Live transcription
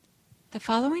The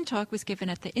following talk was given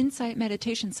at the Insight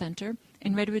Meditation Center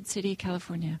in Redwood City,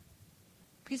 California.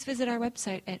 Please visit our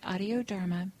website at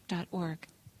audiodharma.org.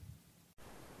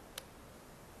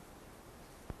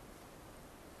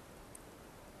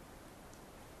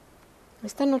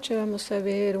 Esta noche vamos a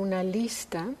ver una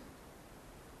lista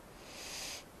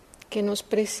que nos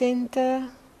presenta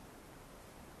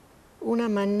una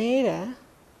manera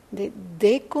de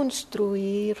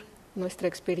deconstruir nuestra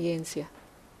experiencia.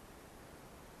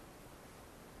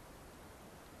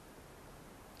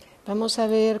 Vamos a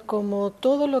ver cómo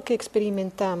todo lo que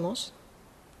experimentamos,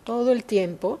 todo el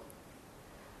tiempo,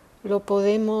 lo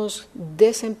podemos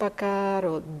desempacar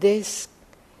o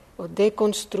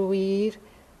deconstruir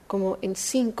como en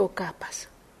 5 capas.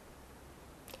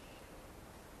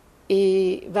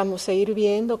 Y vamos a ir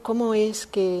viendo cómo es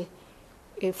que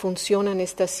funcionan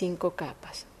estas 5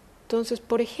 capas. Entonces,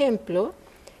 por ejemplo,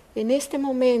 en este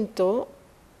momento,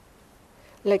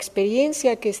 la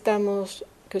experiencia que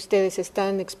ustedes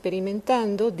están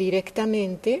experimentando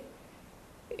directamente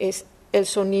es el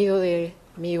sonido de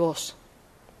mi voz.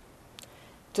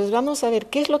 Entonces vamos a ver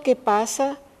qué es lo que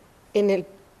pasa en el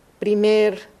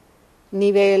primer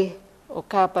nivel o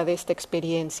capa de esta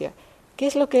experiencia. ¿Qué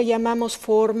es lo que llamamos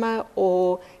forma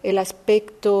o el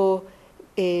aspecto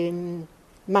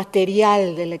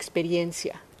material de la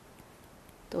experiencia?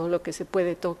 Todo lo que se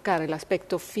puede tocar, el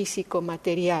aspecto físico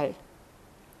material.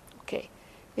 Okay.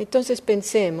 Entonces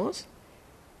pensemos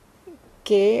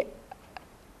que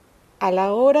a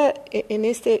la hora, en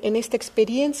esta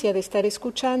experiencia de estar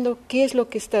escuchando, ¿qué es lo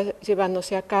que está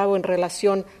llevándose a cabo en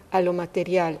relación a lo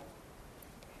material?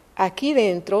 Aquí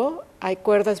dentro hay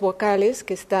cuerdas vocales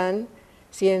que están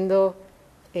siendo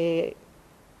están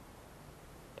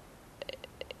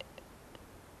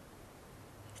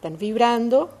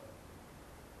vibrando,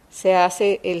 se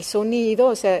hace el sonido,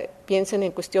 o sea, piensen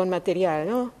en cuestión material,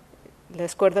 ¿no?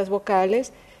 Las cuerdas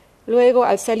vocales. Luego,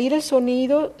 al salir el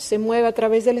sonido, se mueve a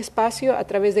través del espacio, a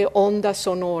través de ondas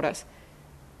sonoras.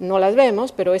 No las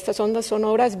vemos, pero estas ondas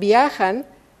sonoras viajan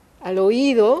al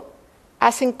oído,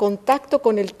 hacen contacto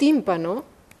con el tímpano.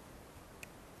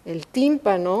 El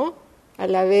tímpano, a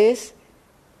la vez,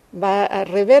 va a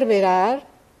reverberar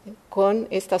con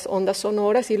estas ondas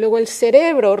sonoras y luego el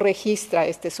cerebro registra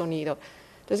este sonido.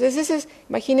 Entonces,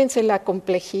 imagínense la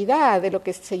complejidad de lo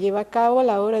que se lleva a cabo a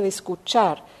la hora de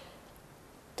escuchar.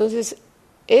 Entonces,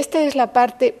 esta es la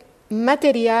parte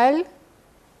material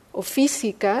o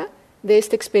física de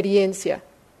esta experiencia.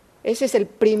 Ese es el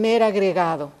primer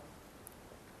agregado,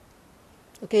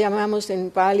 lo que llamamos en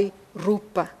Pali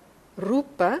rupa.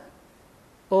 Rupa,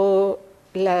 o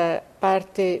la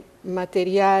parte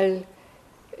material,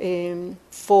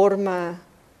 forma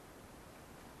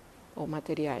o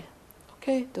material.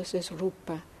 Okay, entonces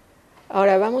rupa.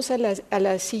 Ahora vamos a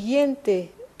la siguiente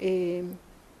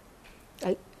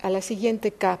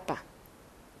capa.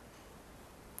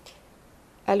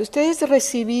 Al ustedes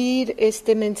recibir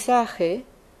este mensaje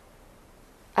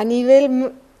a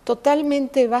nivel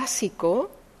totalmente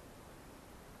básico,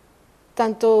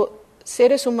 tanto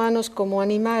seres humanos como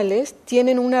animales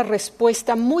tienen una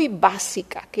respuesta muy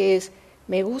básica, que es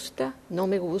me gusta, no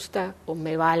me gusta o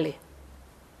me vale.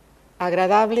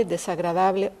 Agradable,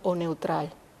 desagradable o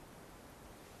neutral.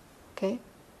 ¿Okay?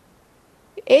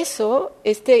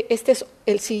 Este es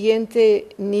el siguiente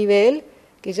nivel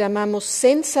que llamamos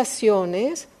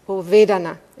sensaciones o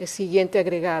vedana, el siguiente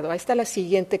agregado. Ahí está la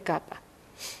siguiente capa.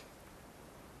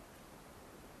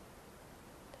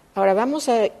 Ahora vamos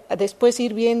a después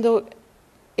ir viendo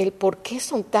el por qué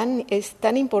es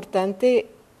tan importante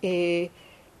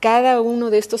cada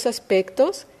uno de estos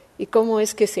aspectos y cómo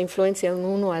es que se influencian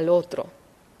uno al otro,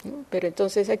 ¿no? Pero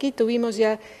entonces aquí tuvimos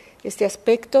ya este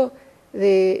aspecto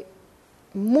de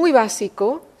muy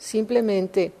básico,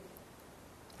 simplemente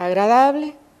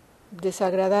agradable,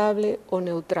 desagradable o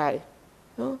neutral,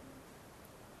 ¿no?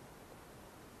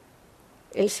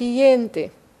 La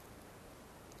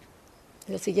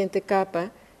siguiente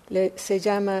capa se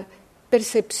llama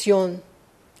percepción.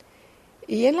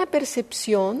 Y en la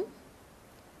percepción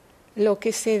lo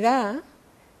que se da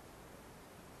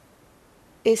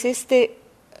es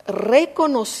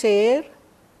reconocer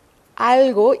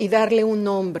algo y darle un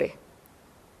nombre.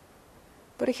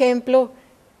 Por ejemplo,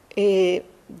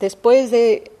 después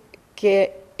de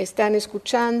que están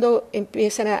escuchando,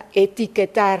 empiezan a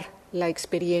etiquetar la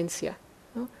experiencia,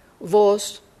 ¿no?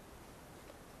 Voz,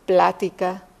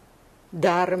 plática,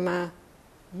 dharma,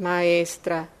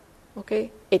 maestra, ¿ok?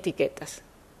 Etiquetas.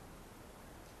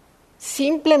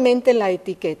 Simplemente la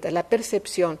etiqueta, la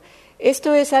percepción.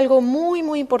 Esto es algo muy,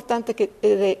 muy importante,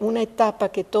 de una etapa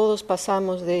que todos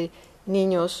pasamos de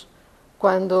niños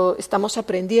cuando estamos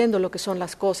aprendiendo lo que son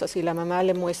las cosas y la mamá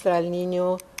le muestra al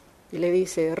niño y le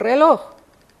dice, reloj.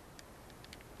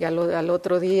 Y al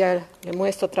otro día le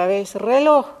muestra otra vez,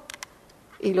 reloj.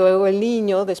 Y luego el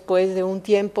niño, después de un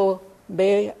tiempo,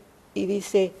 ve y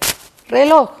dice,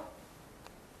 reloj.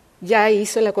 Ya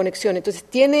hizo la conexión. Entonces,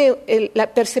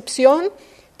 la percepción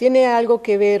tiene algo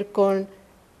que ver con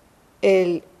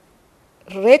el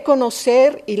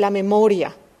reconocer y la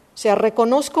memoria. O sea,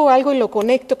 reconozco algo y lo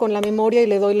conecto con la memoria y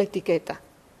le doy la etiqueta.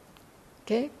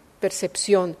 ¿Okay?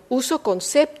 Percepción. Uso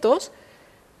conceptos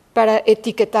para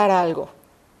etiquetar algo.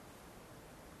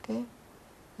 ¿Okay?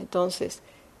 Entonces,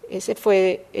 ese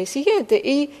fue el siguiente.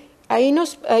 Y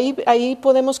ahí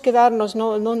podemos quedarnos,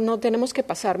 no tenemos que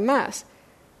pasar más.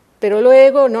 Pero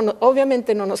luego,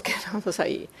 obviamente no nos quedamos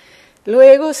ahí.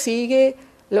 Luego sigue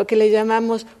lo que le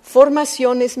llamamos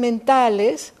formaciones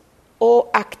mentales o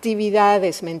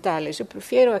actividades mentales. Yo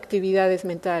prefiero actividades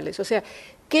mentales. O sea,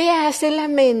 ¿qué hace la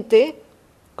mente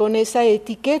con esa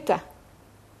etiqueta?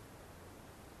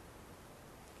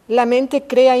 La mente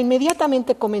crea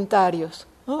inmediatamente comentarios,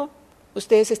 ¿no?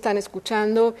 Ustedes están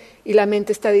escuchando y la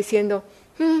mente está diciendo,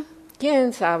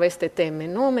 ¿quién sabe este tema?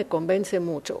 No me convence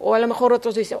mucho. O a lo mejor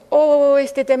otros dicen,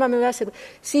 este tema me va a hacer,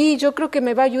 sí, yo creo que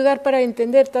me va a ayudar para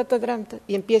entender,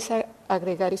 y empieza a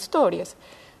agregar historias.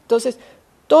 Entonces,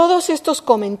 todos estos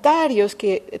comentarios,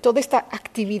 toda esta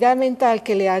actividad mental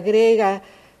que le agrega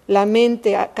la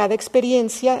mente a cada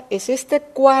experiencia, es este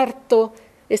cuarto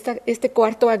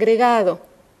agregado.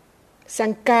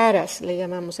 Sankaras le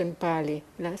llamamos en Pali,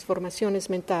 las formaciones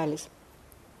mentales.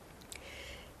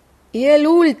 Y el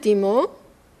último,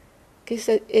 que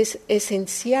es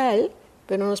esencial,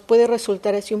 pero nos puede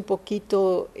resultar así un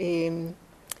poquito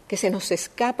que se nos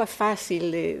escapa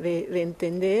fácil de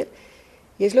entender,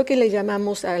 y es lo que le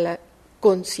llamamos a la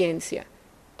conciencia.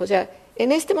 O sea,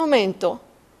 en este momento,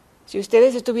 si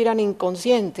ustedes estuvieran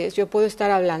inconscientes, yo puedo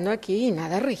estar hablando aquí y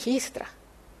nada registra.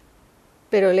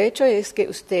 Pero el hecho es que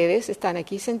ustedes están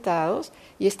aquí sentados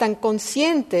y están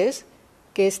conscientes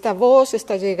que esta voz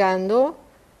está llegando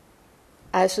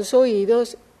a sus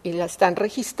oídos y la están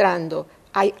registrando.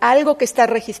 Hay algo que está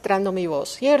registrando mi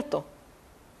voz, ¿cierto?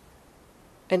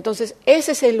 Entonces,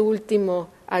 ese es el último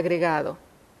agregado,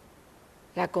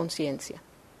 la conciencia.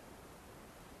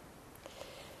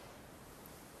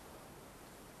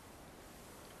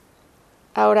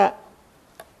 Ahora,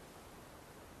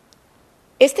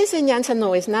 esta enseñanza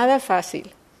no es nada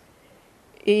fácil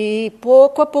y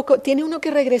poco a poco tiene uno que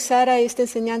regresar a esta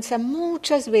enseñanza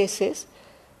muchas veces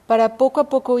para poco a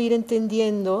poco ir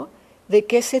entendiendo de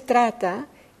qué se trata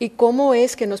y cómo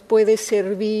es que nos puede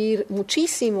servir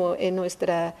muchísimo en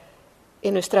nuestra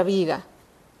vida.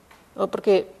 ¿No?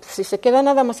 Porque si se queda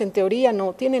nada más en teoría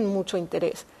no tienen mucho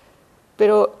interés.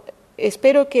 Pero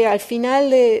espero que al final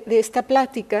de esta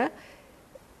plática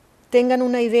tengan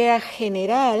una idea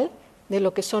general de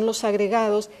lo que son los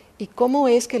agregados y cómo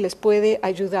es que les puede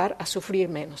ayudar a sufrir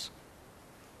menos.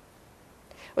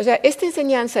 O sea, esta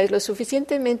enseñanza es lo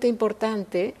suficientemente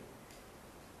importante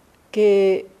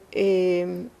que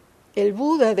el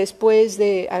Buda, después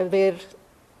de haber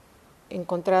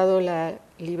encontrado la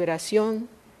liberación,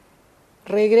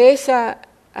 regresa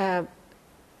a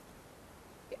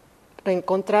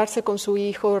reencontrarse con su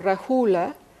hijo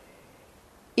Rahula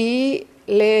y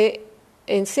le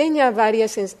enseña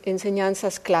varias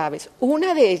enseñanzas claves.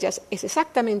 Una de ellas es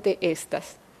exactamente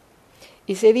estas.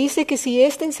 Y se dice que si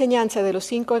esta enseñanza de los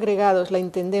 5 agregados la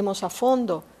entendemos a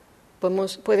fondo,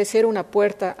 puede ser una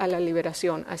puerta a la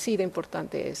liberación. Así de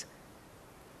importante es.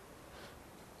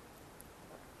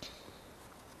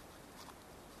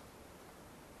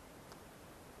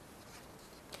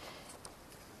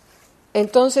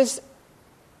 Entonces,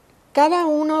 cada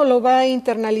uno lo va a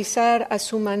internalizar a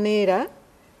su manera.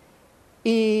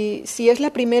 Y si es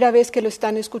la primera vez que lo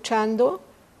están escuchando,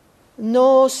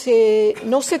 no se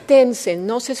tensen,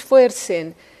 no se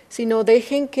esfuercen, sino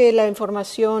dejen que la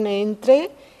información entre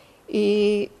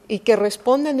y que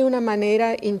respondan de una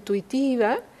manera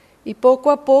intuitiva y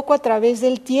poco a poco a través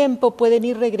del tiempo pueden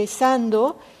ir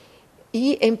regresando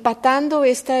y empatando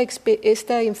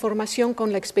esta información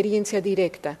con la experiencia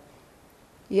directa.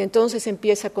 Y entonces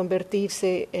empieza a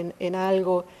convertirse en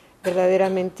algo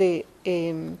verdaderamente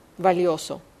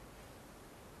valioso.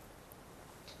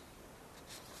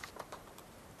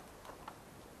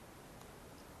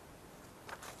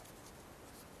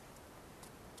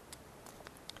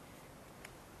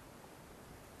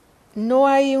 No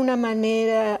hay una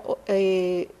manera,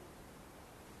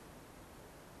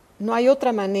 no hay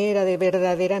otra manera de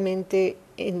verdaderamente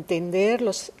entender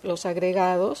los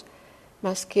agregados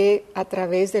más que a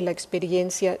través de la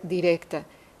experiencia directa.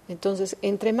 Entonces,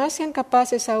 entre más sean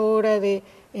capaces ahora de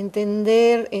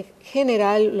entender en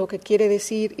general lo que quiere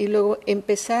decir y luego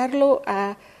empezarlo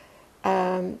a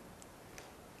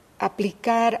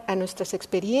aplicar a nuestras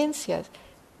experiencias,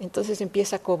 entonces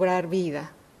empieza a cobrar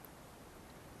vida.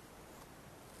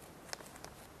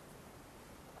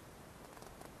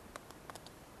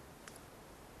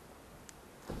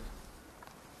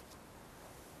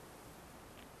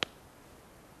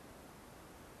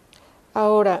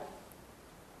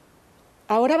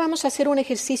 Ahora vamos a hacer un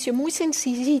ejercicio muy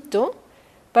sencillito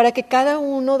para que cada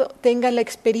uno tenga la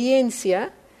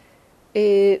experiencia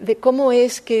de cómo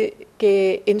es que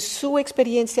en su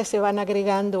experiencia se van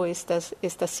agregando estas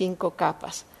 5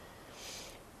 capas.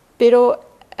 Pero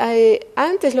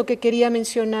antes lo que quería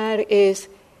mencionar es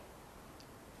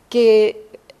que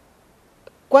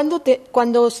cuando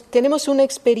tenemos una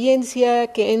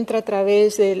experiencia que entra a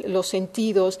través de los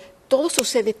sentidos, todo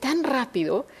sucede tan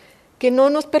rápido que no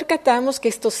nos percatamos que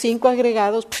estos 5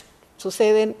 agregados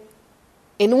suceden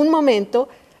en un momento,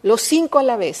 los 5 a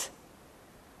la vez.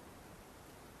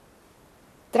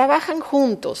 Trabajan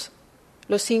juntos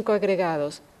los 5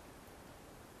 agregados.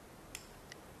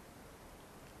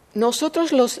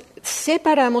 Nosotros los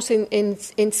separamos en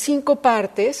 5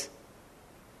 partes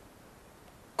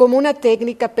como una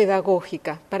técnica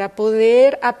pedagógica para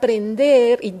poder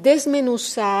aprender y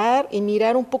desmenuzar y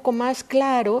mirar un poco más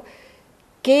claro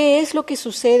qué es lo que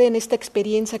sucede en esta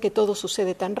experiencia que todo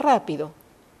sucede tan rápido.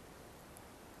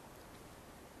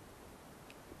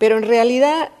 Pero en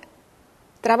realidad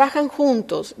trabajan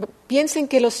juntos. Piensen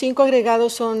que los 5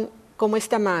 agregados son como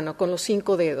esta mano, con los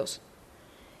 5 dedos.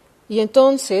 Y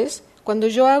entonces, cuando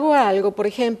yo hago algo, por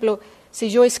ejemplo, si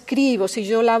yo escribo, si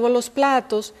yo lavo los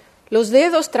platos, los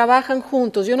dedos trabajan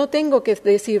juntos. Yo no tengo que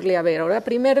decirle, a ver, ahora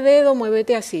primer dedo,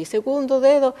 muévete así. Segundo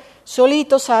dedo,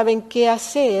 solitos saben qué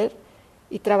hacer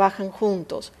y trabajan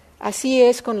juntos. Así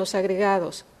es con los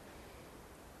agregados.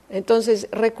 Entonces,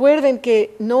 recuerden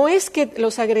que no es que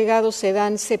los agregados se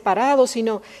dan separados,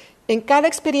 sino en cada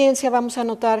experiencia vamos a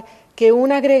notar que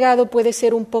un agregado puede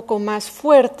ser un poco más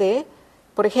fuerte.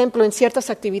 Por ejemplo, en ciertas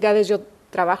actividades yo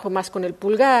trabajo más con el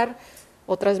pulgar,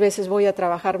 otras veces voy a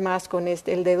trabajar más con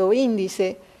el dedo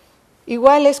índice.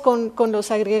 Igual es con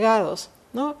los agregados,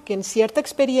 ¿no? Que en cierta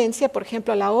experiencia, por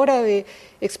ejemplo, a la hora de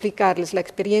explicarles la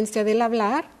experiencia del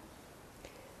hablar,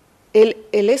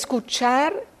 el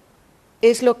escuchar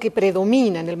es lo que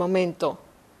predomina en el momento.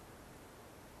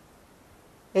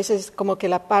 Esa es como que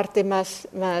la parte más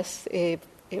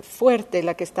fuerte,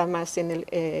 la que está más en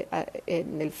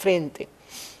el frente.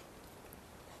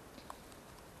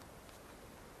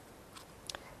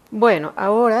 Bueno,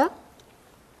 ahora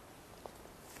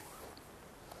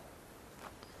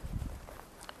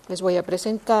les voy a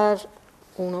presentar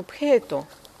un objeto.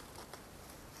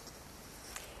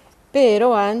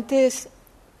 Pero antes,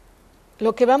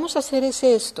 lo que vamos a hacer es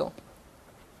esto.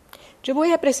 Yo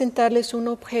voy a presentarles un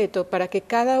objeto para que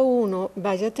cada uno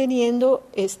vaya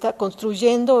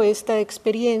construyendo esta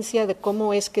experiencia de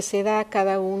cómo es que se da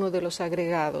cada uno de los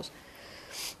agregados.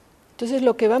 Entonces,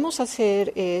 lo que vamos a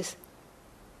hacer es,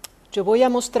 yo voy a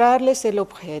mostrarles el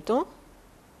objeto,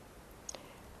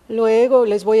 luego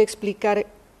les voy a explicar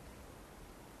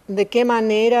de qué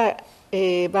manera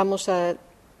vamos a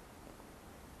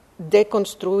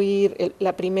deconstruir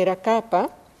la primera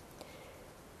capa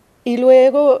y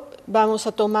luego vamos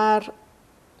a tomar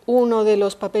uno de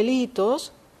los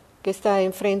papelitos que está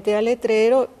enfrente al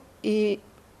letrero y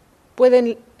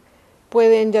pueden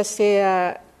ya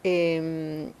sea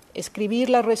escribir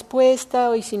la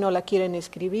respuesta, y si no la quieren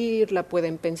escribir, la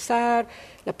pueden pensar,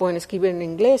 la pueden escribir en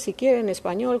inglés si quieren, en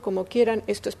español, como quieran.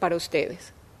 Esto es para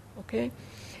ustedes, ¿ok?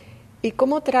 Y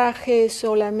como traje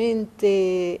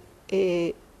solamente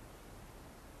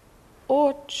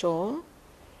 8,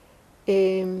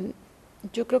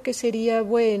 yo creo que sería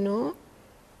bueno,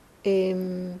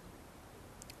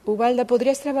 Ubalda,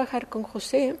 ¿podrías trabajar con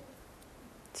José?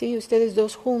 Sí, ustedes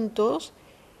dos juntos.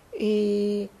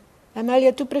 Y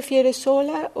Amalia, ¿tú prefieres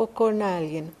sola o con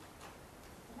alguien?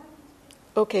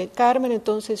 Ok, Carmen,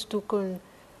 entonces tú con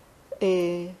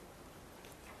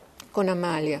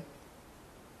Amalia.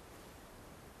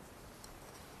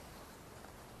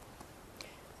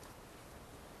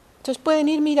 Entonces pueden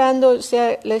ir mirando, o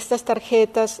sea, estas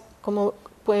tarjetas, como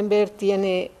pueden ver,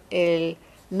 tiene el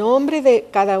nombre de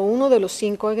cada uno de los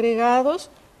 5 agregados,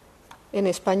 en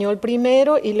español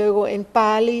primero y luego en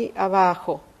Pali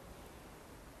abajo.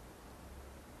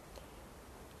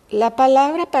 La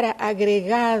palabra para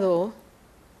agregado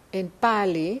en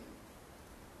Pali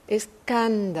es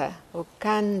kanda o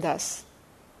kandas,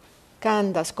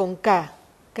 kandas con K,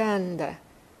 kanda.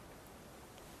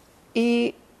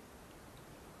 Y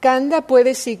Kanda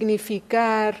puede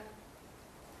significar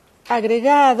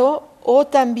agregado o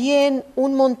también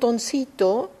un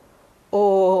montoncito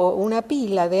o una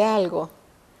pila de algo.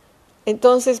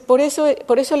 Entonces, por eso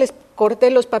les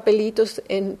corté los papelitos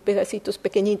en pedacitos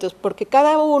pequeñitos, porque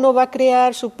cada uno va a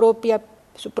crear su propio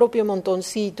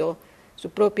montoncito, su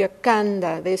propia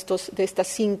kanda de estas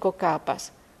 5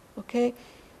 capas. ¿Okay?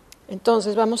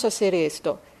 Entonces, vamos a hacer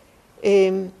esto.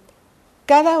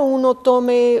 Cada uno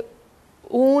tome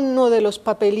uno de los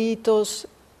papelitos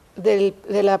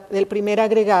del primer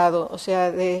agregado, o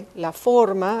sea, de la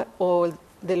forma o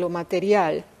de lo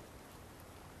material.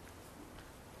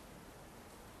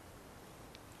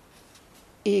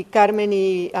 Y Carmen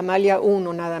y Amalia,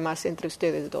 uno nada más entre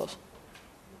ustedes dos.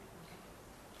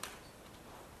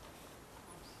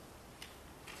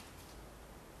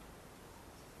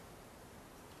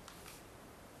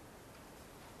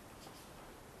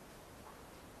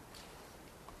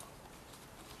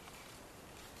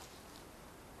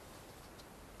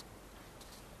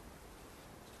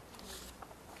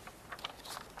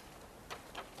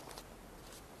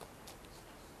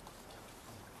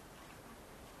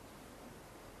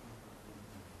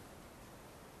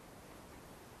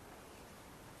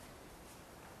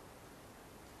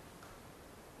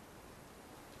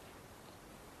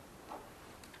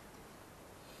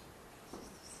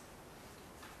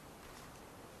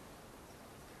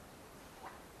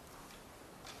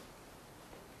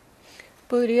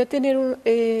 Podría tener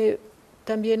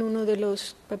también uno de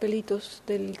los papelitos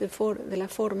de la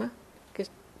forma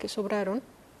que sobraron.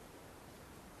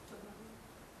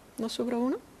 ¿No sobró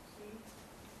uno?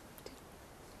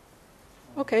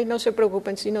 Ok, no se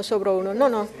preocupen si no sobró uno.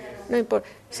 No importa.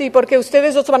 Sí, porque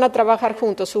ustedes dos van a trabajar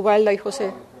juntos, Subalda y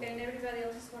José.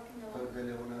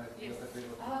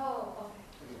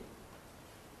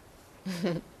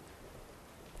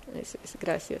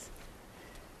 Gracias.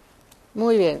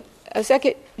 Muy bien. O sea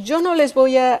que yo no les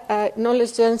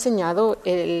he enseñado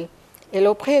el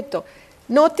objeto.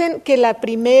 Noten que la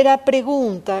primera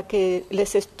pregunta que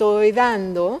les estoy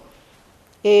dando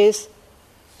es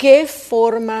 ¿qué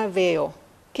forma veo?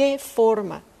 ¿Qué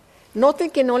forma? Noten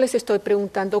que no les estoy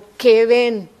preguntando ¿qué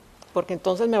ven? Porque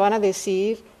entonces me van a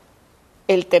decir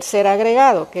el tercer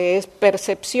agregado, que es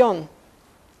percepción.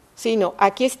 Sino,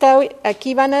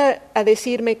 aquí van a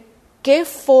decirme ¿qué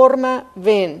forma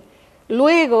ven?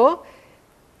 Luego,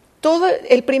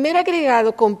 el primer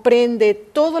agregado comprende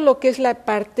todo lo que es la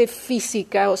parte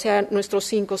física, o sea, nuestros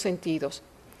 5 sentidos.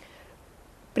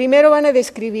 Primero van a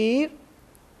describir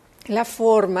la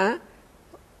forma,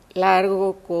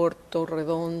 largo, corto,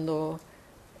 redondo,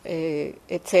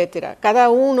 etcétera. Cada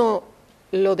uno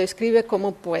lo describe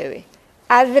como puede.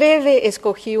 Adrede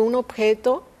escogí un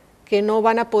objeto que no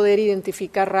van a poder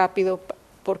identificar rápido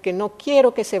porque no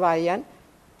quiero que se vayan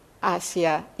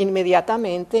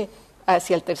inmediatamente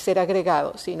hacia el tercer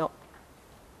agregado, sino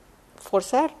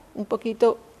forzar un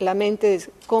poquito la mente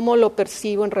de cómo lo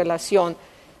percibo en relación.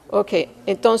 Ok,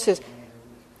 entonces,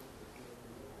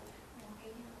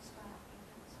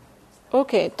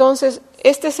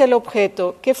 este es el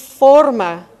objeto. ¿Qué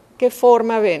forma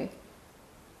ven?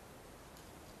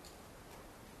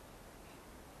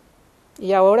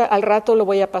 Y ahora al rato lo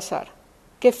voy a pasar.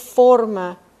 ¿Qué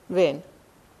forma ven?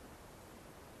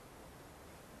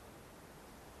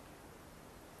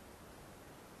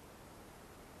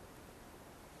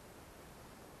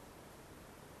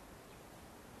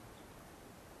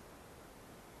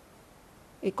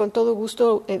 Y con todo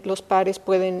gusto los pares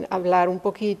pueden hablar un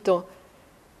poquito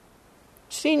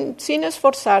sin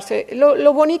esforzarse.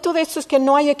 Lo bonito de esto es que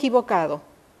no hay equivocado.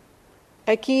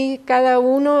 Aquí cada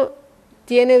uno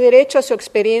tiene derecho a su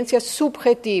experiencia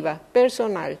subjetiva,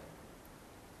 personal.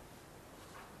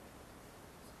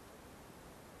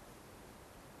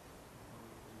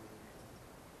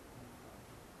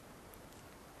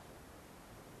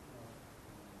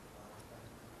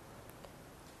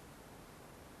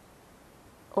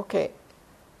 Ok.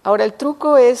 Ahora el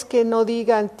truco es que no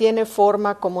digan tiene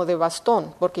forma como de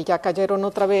bastón, porque ya cayeron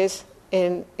otra vez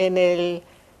en el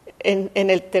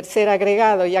tercer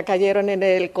agregado, ya cayeron en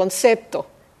el concepto.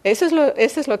 Eso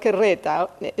es lo que reta.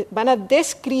 Van a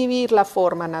describir la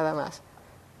forma nada más.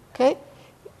 ¿Okay?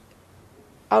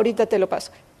 Ahorita te lo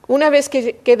paso. Una vez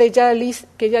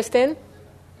que ya estén.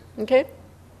 ¿Okay?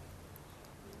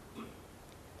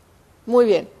 Muy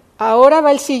bien. Ahora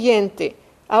va el siguiente.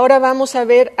 Ahora vamos a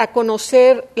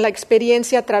conocer la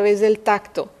experiencia a través del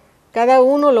tacto. Cada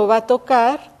uno lo va a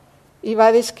tocar y va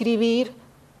a describir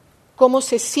cómo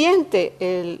se siente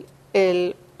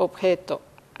el objeto.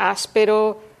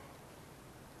 Áspero,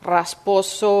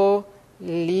 rasposo,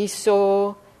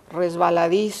 liso,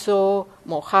 resbaladizo,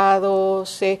 mojado,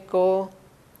 seco.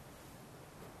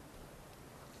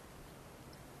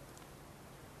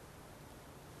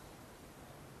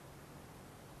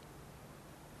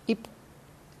 Y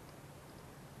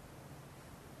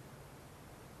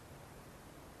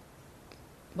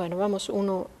bueno, vamos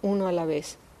uno a la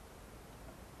vez.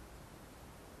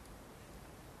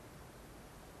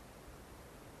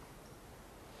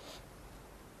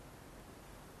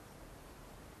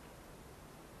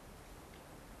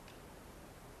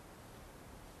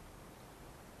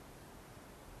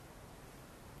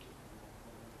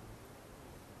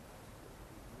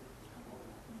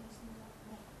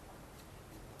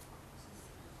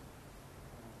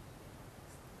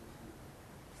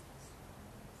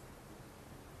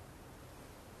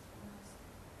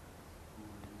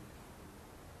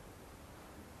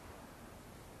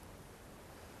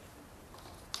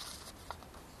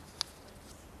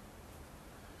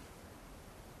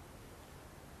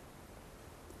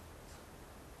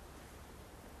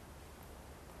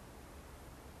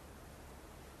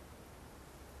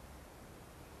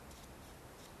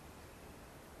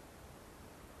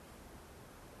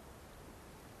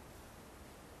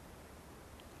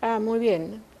 Ah, muy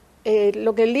bien.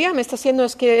 Lo que el día me está haciendo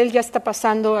es que él ya está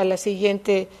pasando a las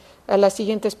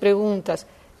siguientes preguntas.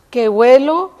 ¿Qué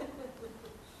huelo?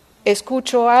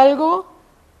 ¿Escucho algo?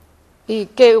 ¿Y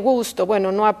qué gusto?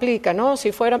 Bueno, no aplica, ¿no?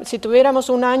 Si tuviéramos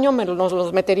un año, nos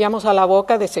los meteríamos a la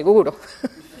boca de seguro.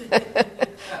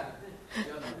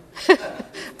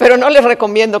 Pero no les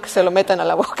recomiendo que se lo metan a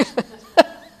la boca.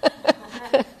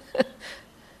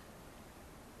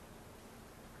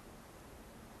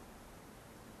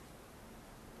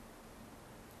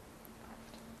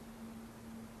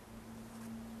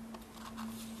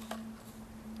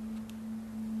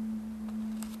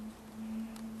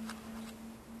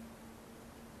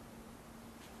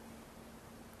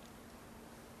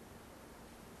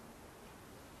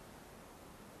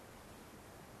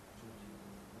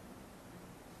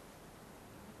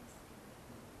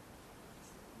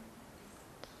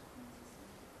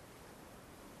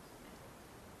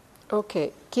 Ok,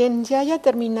 quien ya haya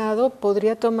terminado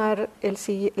podría tomar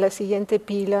la siguiente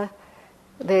pila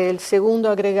del segundo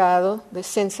agregado de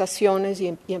sensaciones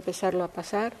y empezarlo a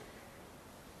pasar.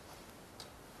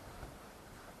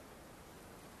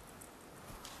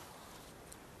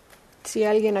 Si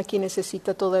alguien aquí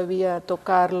necesita todavía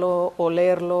tocarlo o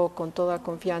leerlo con toda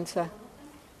confianza,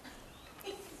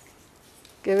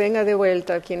 que venga de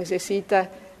vuelta quien necesita.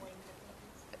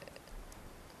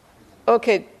 Ok,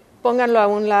 pónganlo a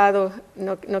un lado,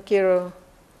 no quiero.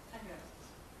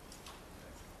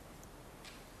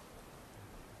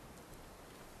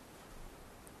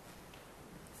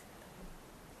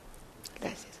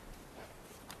 Gracias.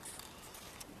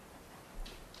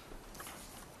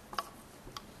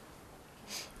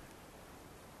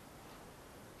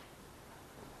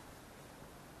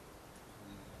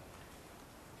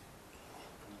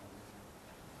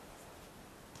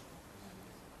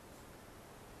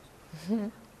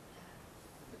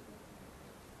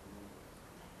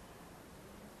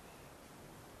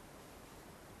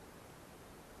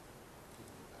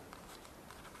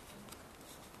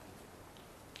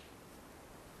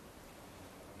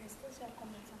 Ya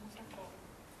comenzamos a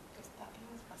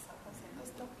contestarlas basadas en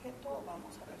este objeto o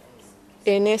vamos a ver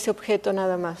en ese objeto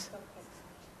nada más.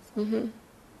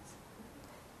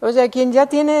 O sea, quien ya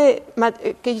tiene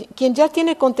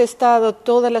contestado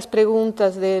todas las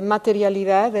preguntas de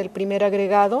materialidad del primer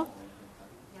agregado,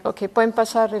 ok, pueden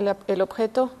pasar el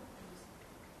objeto.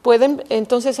 Pueden,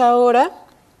 entonces ahora.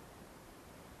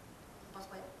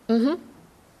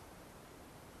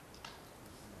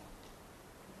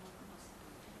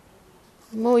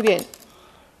 Muy bien.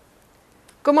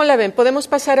 ¿Cómo la ven? ¿Podemos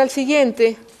pasar al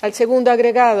siguiente, al segundo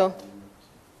agregado?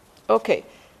 Ok.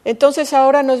 Entonces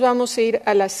ahora nos vamos a ir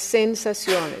a las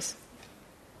sensaciones.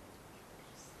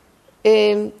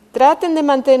 Traten de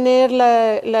mantener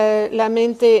la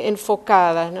mente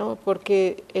enfocada, ¿no?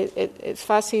 Porque es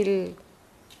fácil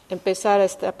empezar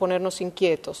a ponernos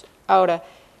inquietos. Ahora,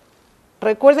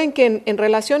 recuerden que en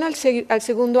relación al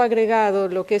segundo agregado,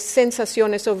 lo que es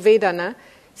sensaciones o vedana,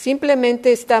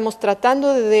 simplemente estamos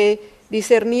tratando de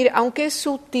discernir, aunque es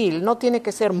sutil, no tiene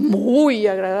que ser muy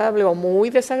agradable o muy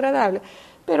desagradable,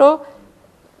 pero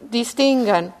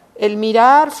distingan, el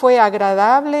mirar fue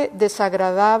agradable,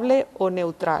 desagradable o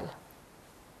neutral.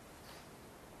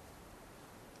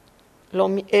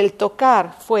 El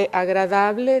tocar fue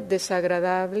agradable,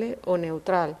 desagradable o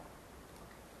neutral.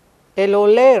 El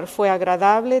oler fue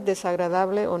agradable,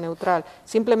 desagradable o neutral.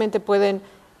 Simplemente pueden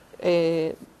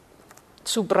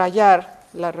subrayar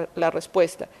la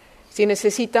respuesta. Si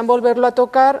necesitan volverlo a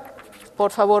tocar,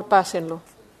 por favor pásenlo.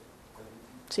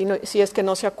 Si es que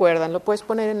no se acuerdan, lo puedes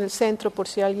poner en el centro por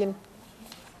si alguien...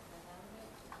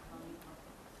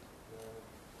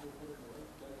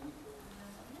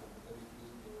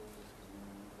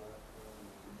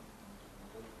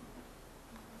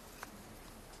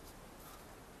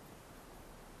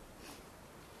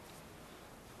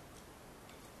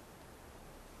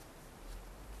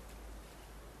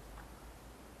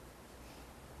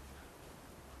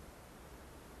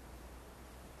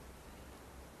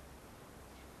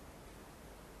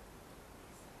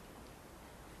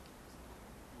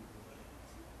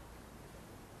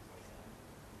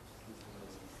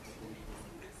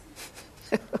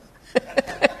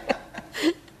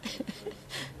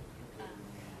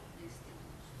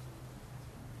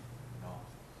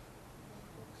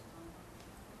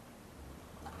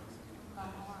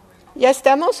 ¿Ya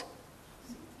estamos?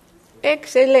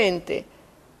 Excelente.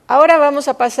 Ahora vamos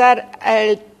a pasar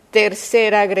al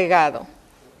tercer agregado.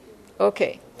 Ok.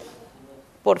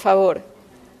 Por favor.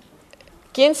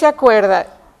 ¿Quién se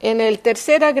acuerda? En el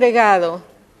tercer agregado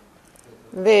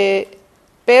de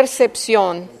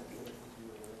percepción,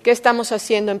 ¿qué estamos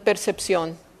haciendo en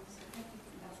percepción?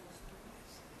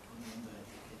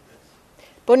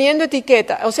 Poniendo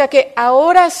etiqueta. O sea que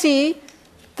ahora sí,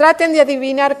 traten de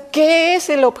adivinar qué es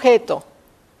el objeto.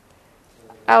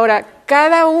 Ahora,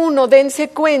 cada uno dense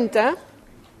cuenta.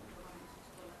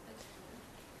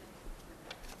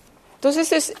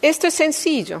 Entonces, esto es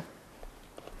sencillo.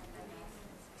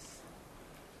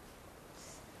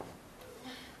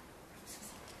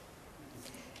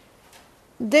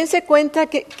 Dense cuenta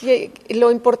que lo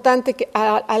importante que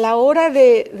a la hora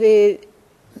de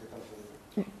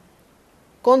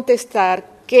contestar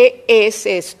qué es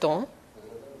esto,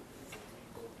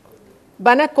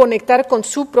 van a conectar con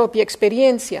su propia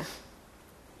experiencia.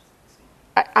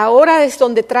 Ahora es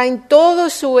donde traen toda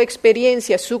su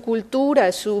experiencia, su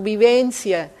cultura, su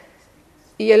vivencia,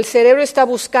 y el cerebro está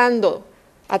buscando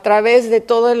a través de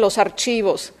todos los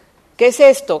archivos. ¿Qué es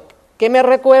esto? ¿Qué me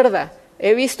recuerda?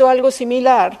 ¿He visto algo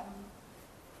similar?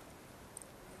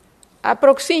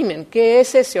 Aproximen, ¿qué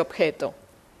es ese objeto?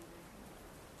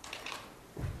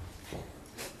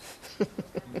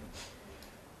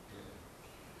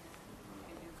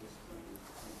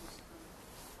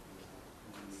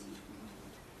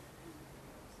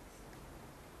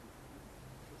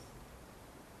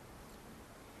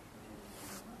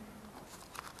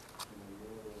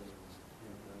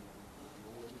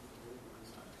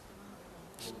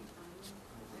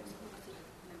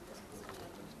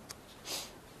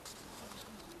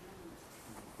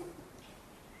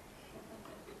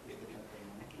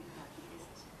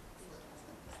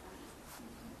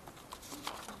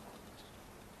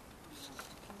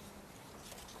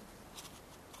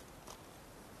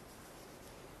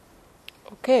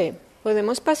 Ok,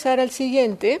 podemos pasar al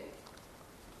siguiente.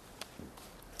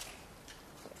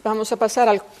 Vamos a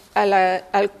pasar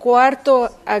al cuarto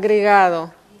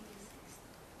agregado.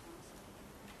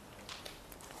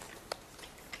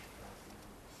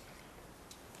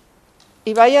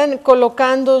 Y vayan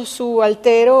colocando su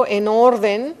altero en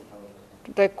orden.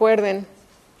 Recuerden.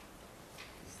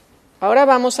 Ahora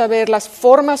vamos a ver las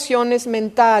formaciones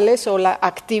mentales o la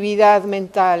actividad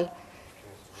mental.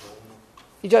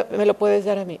 Me lo puedes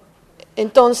dar a mí.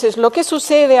 Entonces, lo que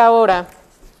sucede ahora,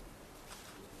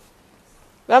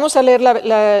 vamos a leer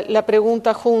la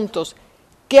pregunta juntos.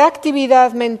 ¿Qué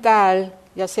actividad mental,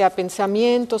 ya sea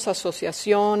pensamientos,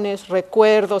 asociaciones,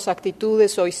 recuerdos,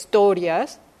 actitudes o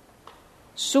historias,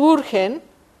 surgen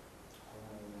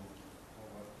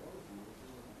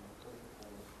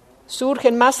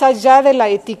más allá de la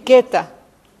etiqueta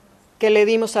que le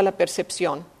dimos a la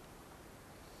percepción?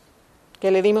 Que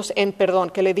le dimos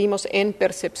en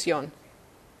percepción.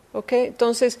 ¿Ok?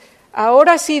 Entonces,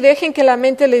 ahora sí, dejen que la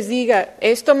mente les diga,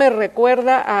 esto me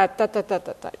recuerda a ta.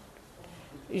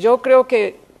 Yo creo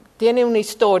que tiene una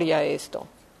historia esto.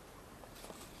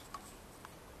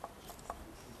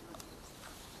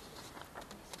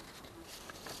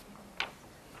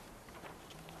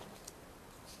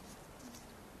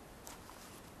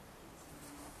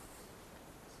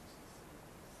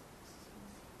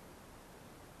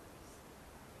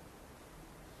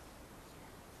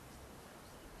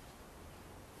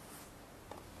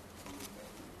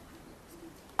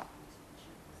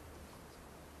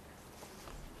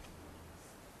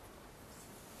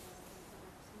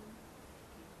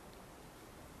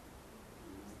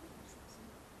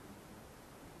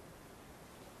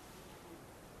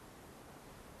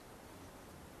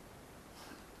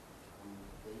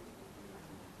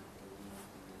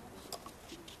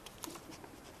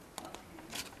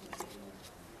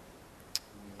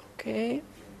 Okay.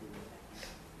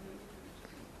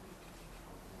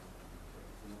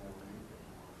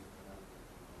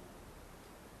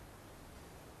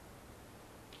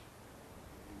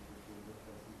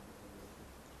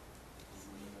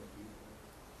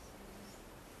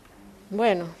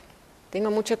 Bueno,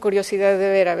 tengo mucha curiosidad de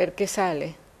ver, a ver qué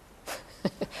sale.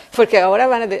 Porque ahora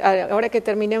ahora que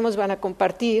terminemos van a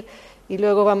compartir y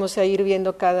luego vamos a ir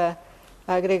viendo cada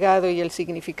agregado y el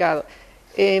significado.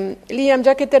 Liam,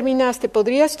 ya que terminaste,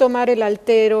 ¿podrías tomar el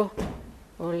altero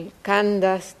o el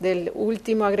candas del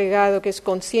último agregado, que es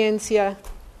conciencia,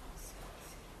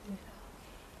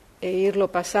 e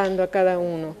irlo pasando a cada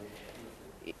uno?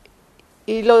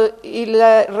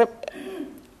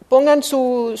 Pongan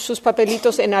sus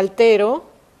papelitos en altero,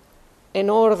 en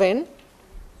orden.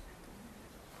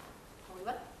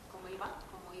 ¿Cómo iba?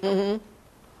 Uh-huh.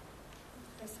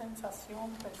 Es sensación,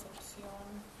 percepción,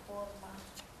 forma,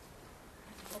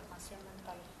 información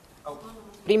mental.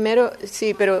 Primero,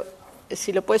 sí, pero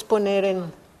si lo puedes poner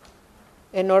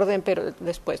en orden, pero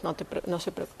después, no te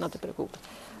preocupes.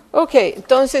 Ok,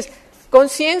 entonces,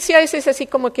 conciencia ese es así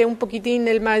como que un poquitín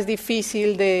el más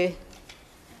difícil de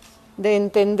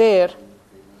entender.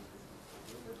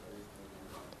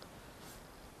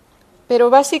 Pero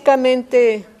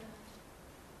básicamente,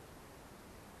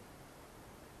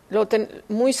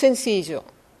 muy sencillo.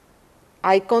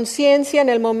 ¿Hay conciencia en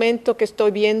el momento que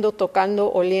estoy viendo,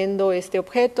 tocando, oliendo este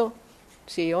objeto?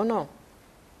 ¿Sí o no?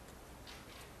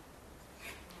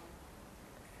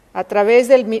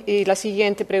 Y la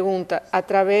siguiente pregunta, a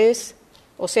través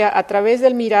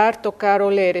del mirar, tocar,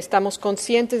 oler, ¿estamos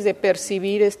conscientes de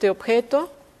percibir este objeto?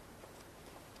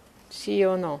 ¿Sí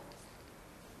o no?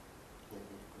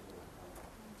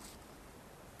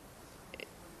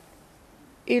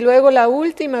 Y luego la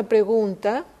última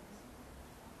pregunta,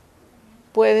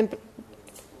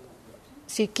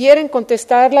 si quieren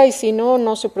contestarla y si no,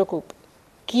 no se preocupen.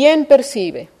 ¿Quién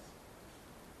percibe?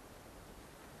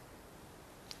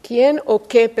 ¿Quién o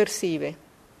qué percibe?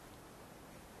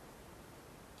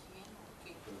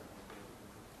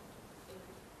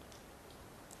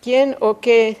 ¿Quién o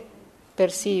qué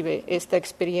percibe esta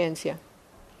experiencia?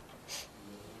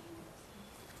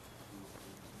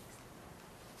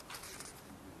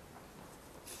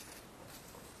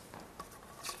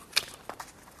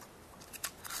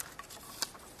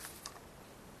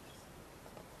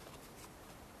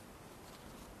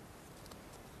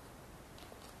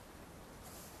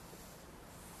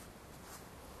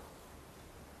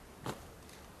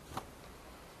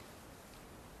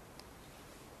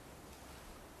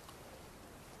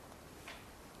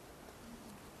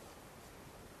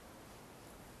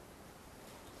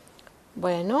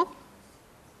 Bueno,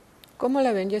 ¿cómo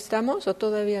la ven? ¿Ya estamos o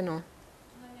todavía no?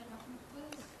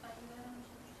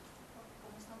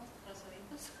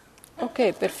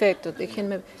 Ok, perfecto.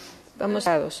 Déjenme, vamos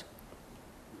a dos.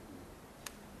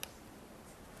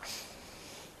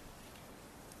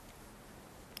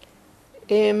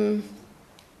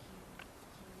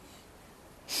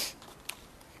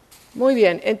 Muy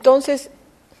bien, entonces,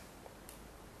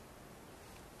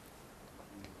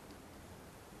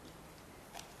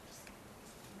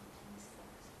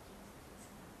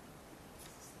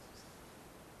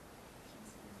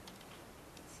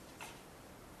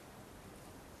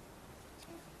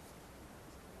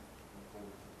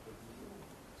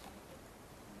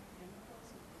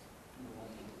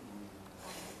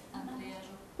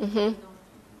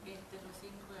 Los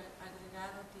cinco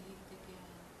agregados, dijiste que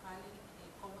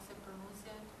 ¿cómo se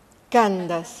pronuncia?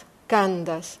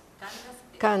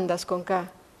 Candas con K.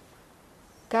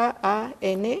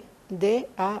 K-A-N-D-A-S.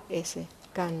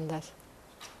 Candas.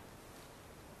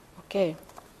 Ok.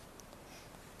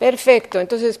 Perfecto.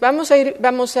 Entonces vamos a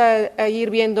ir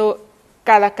viendo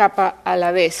cada capa a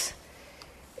la vez.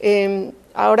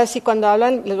 Ahora sí, cuando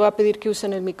hablan, les voy a pedir que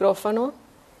usen el micrófono.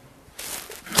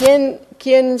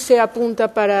 ¿Quién se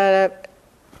apunta para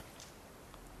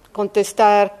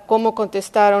contestar cómo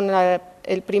contestaron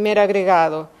el primer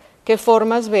agregado? ¿Qué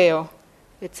formas veo?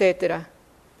 Etcétera.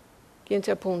 ¿Quién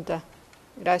se apunta?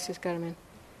 Gracias, Carmen.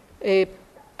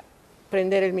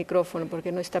 Prender el micrófono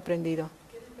porque no está prendido.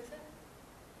 ¿Quieres empezar?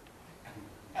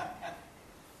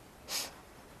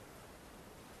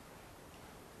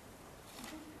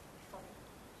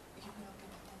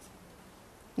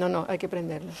 No, hay que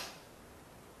prenderlo.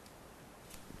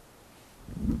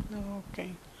 Ok.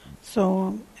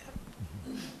 So,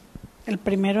 el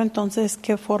primero entonces,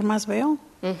 ¿qué formas veo?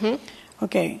 Uh-huh.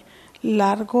 Ok.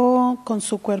 Largo, con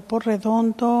su cuerpo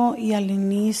redondo y al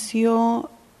inicio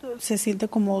se siente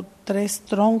como 3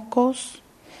 troncos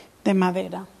de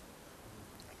madera.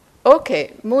 Ok,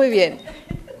 muy bien.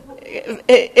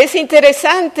 Es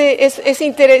interesante,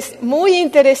 muy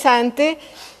interesante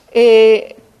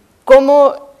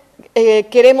cómo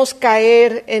queremos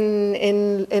caer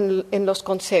en los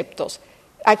conceptos.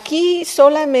 Aquí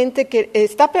solamente que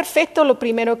está perfecto lo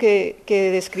primero que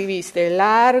describiste,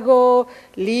 largo,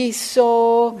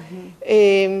 liso,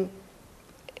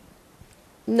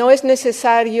 no es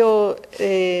necesario,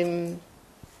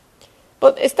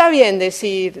 está bien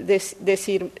decir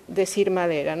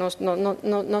madera,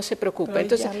 no se preocupe. Pero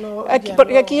Entonces, ya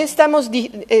porque lo- aquí estamos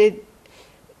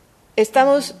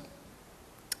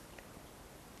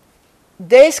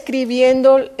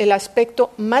describiendo el aspecto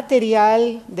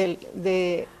material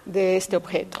de este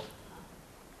objeto.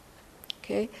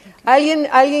 ¿Okay?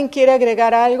 ¿Alguien quiere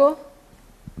agregar algo?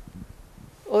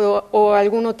 ¿O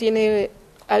alguno tiene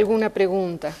alguna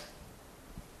pregunta?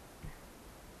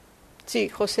 Sí,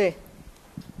 José.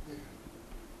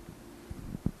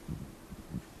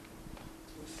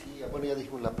 Sí, bueno, ya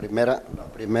dijimos la primera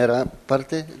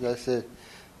parte,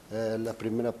 la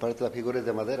primera parte, la figura es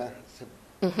de madera,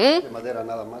 de madera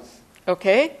nada más. Ok.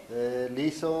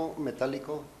 Liso,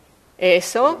 metálico.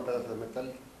 Eso. Un pedazo de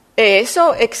metal.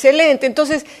 Eso, excelente.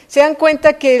 Entonces, se dan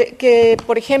cuenta que,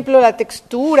 por ejemplo, la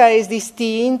textura es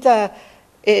distinta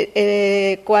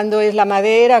cuando es la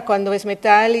madera, cuando es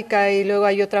metálica, y luego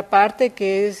hay otra parte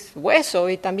que es hueso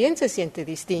y también se siente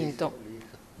distinto.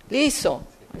 Liso.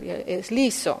 Es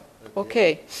liso. Ok.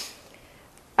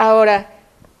 Ahora,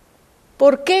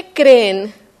 ¿por qué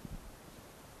creen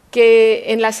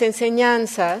que en las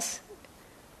enseñanzas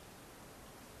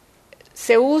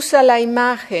se usa la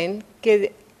imagen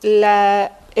que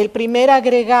el primer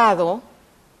agregado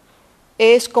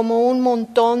es como un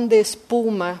montón de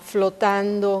espuma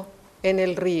flotando en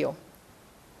el río?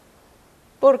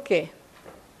 ¿Por qué?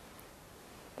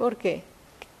 ¿Por qué?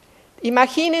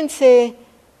 Imagínense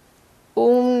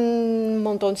un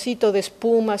montoncito de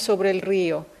espuma sobre el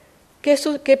río.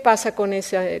 ¿Qué pasa con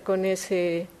esa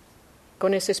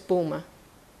espuma?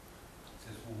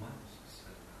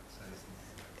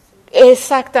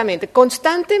 Exactamente,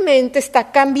 constantemente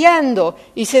está cambiando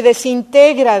y se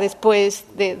desintegra después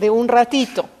de un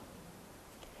ratito.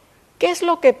 ¿Qué es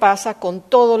lo que pasa con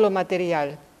todo lo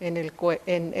material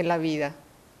en la vida?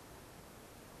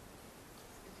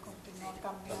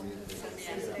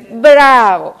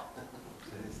 ¡Bravo!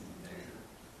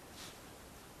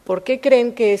 ¿Por qué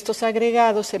creen que estos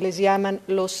agregados se les llaman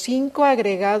los 5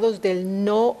 agregados del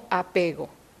no apego?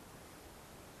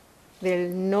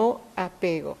 Del no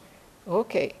apego.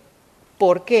 Ok.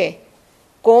 ¿Por qué?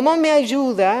 ¿Cómo me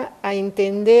ayuda a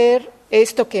entender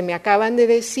esto que me acaban de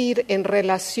decir en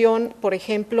relación, por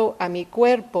ejemplo, a mi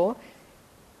cuerpo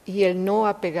y el no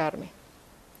apegarme?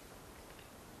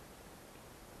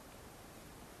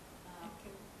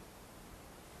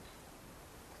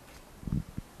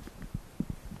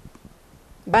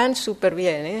 Van súper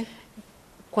bien, ¿eh?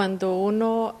 Cuando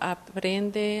uno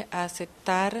aprende a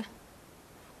aceptar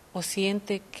o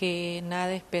siente que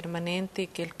nada es permanente,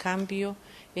 que el cambio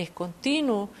es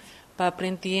continuo, va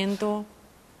aprendiendo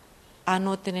a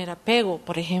no tener apego.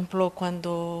 Por ejemplo,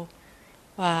 cuando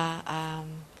a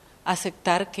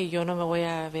aceptar que yo no me voy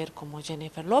a ver como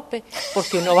Jennifer López,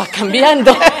 porque uno va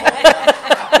cambiando.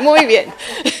 Muy bien,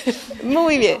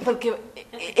 muy bien. Porque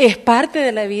es parte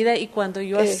de la vida y cuando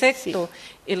yo acepto sí.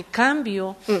 el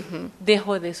cambio,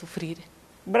 dejo de sufrir.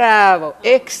 Bravo,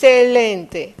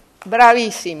 excelente,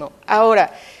 bravísimo.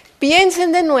 Ahora,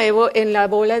 piensen de nuevo en la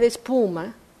bola de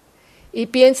espuma y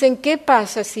piensen qué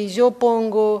pasa si yo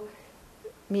pongo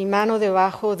mi mano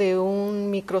debajo de un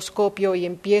microscopio y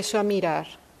empiezo a mirar,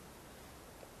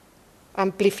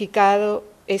 amplificado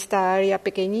esta área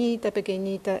pequeñita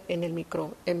en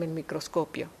el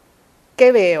microscopio.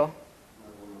 ¿Qué veo?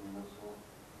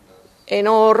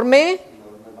 Enorme.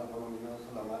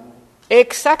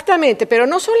 Exactamente, pero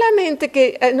no solamente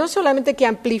que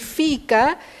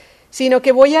amplifica, sino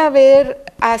que voy a ver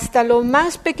hasta lo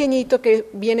más pequeñito que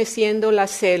viene siendo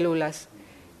las células.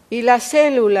 Y las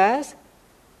células,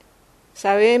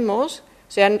 sabemos,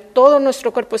 o sea, todo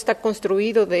nuestro cuerpo está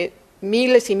construido de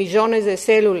miles y millones de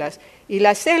células, y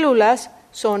las células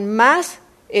son más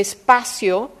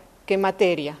espacio que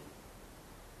materia.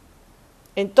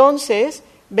 Entonces,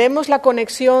 vemos la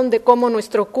conexión de cómo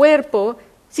nuestro cuerpo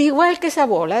es igual que esa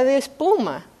bola de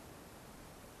espuma.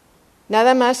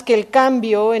 Nada más que el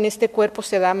cambio en este cuerpo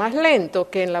se da más lento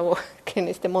que en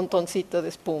este montoncito de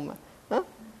espuma, ¿no?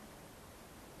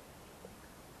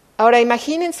 Ahora,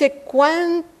 imagínense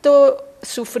cuánto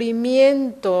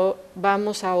sufrimiento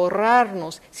vamos a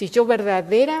ahorrarnos si yo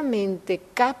verdaderamente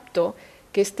capto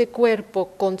que este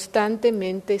cuerpo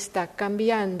constantemente está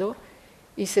cambiando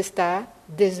y se está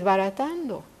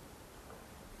desbaratando.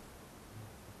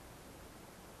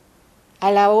 A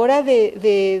la hora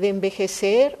de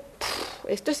envejecer,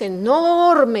 esto es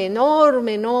enorme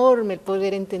el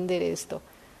poder entender esto.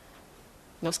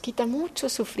 Nos quita mucho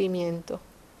sufrimiento.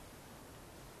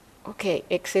 Ok,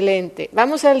 excelente.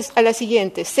 Vamos a la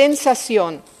siguiente,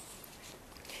 sensación.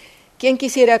 ¿Quién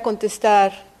quisiera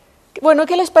contestar? Bueno,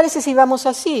 ¿qué les parece si vamos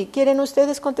así? ¿Quieren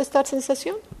ustedes contestar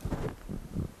sensación?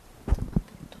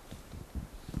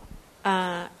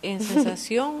 En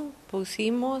sensación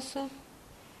pusimos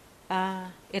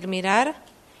el mirar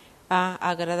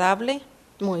agradable.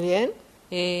 Muy bien.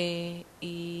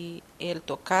 Y el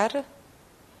tocar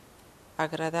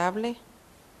agradable.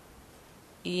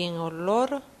 Y en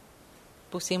olor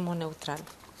pusimos neutral.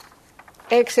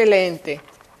 Excelente.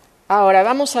 Ahora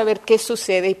vamos a ver qué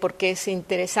sucede y por qué es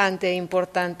interesante e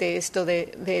importante esto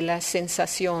de las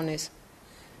sensaciones.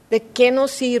 ¿De qué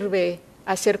nos sirve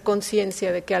hacer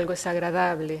conciencia de que algo es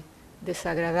agradable,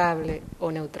 desagradable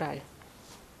o neutral?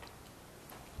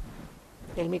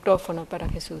 El micrófono para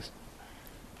Jesús.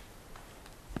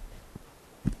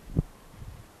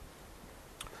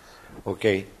 Ok,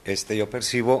 yo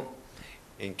percibo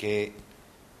en que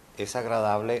es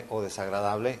agradable o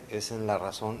desagradable, es en la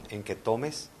razón en que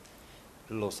tomes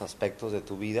los aspectos de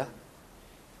tu vida,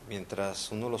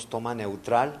 mientras uno los toma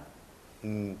neutral,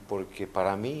 porque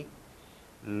para mí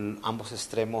ambos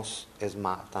extremos es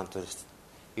mal, tanto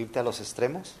irte a los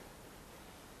extremos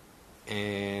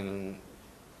en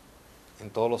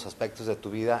todos los aspectos de tu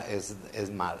vida es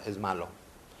malo.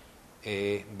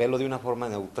 Verlo de una forma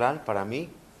neutral para mí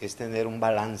es tener un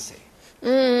balance.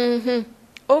 Mm-hmm.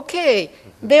 Ok,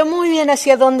 veo muy bien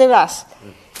hacia dónde vas.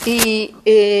 Y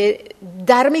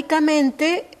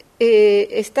dármicamente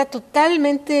está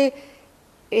totalmente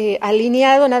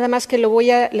alineado, nada más que le voy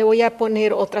a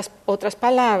poner otras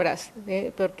palabras,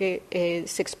 porque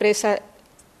se expresa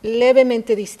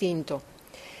levemente distinto.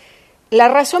 La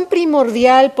razón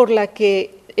primordial por la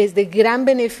que es de gran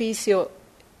beneficio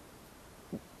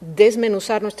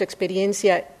desmenuzar nuestra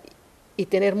experiencia y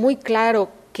tener muy claro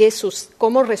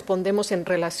cómo respondemos en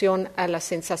relación a la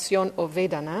sensación o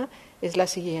Vedana es la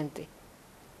siguiente.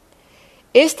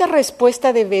 Esta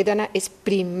respuesta de Vedana es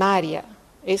primaria,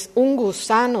 es un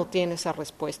gusano tiene esa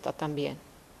respuesta también.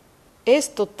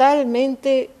 Es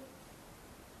totalmente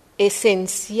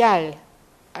esencial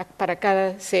para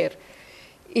cada ser.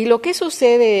 Y lo que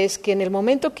sucede es que en el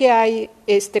momento que hay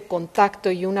este contacto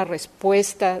y una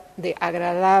respuesta de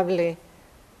agradable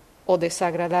o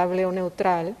desagradable o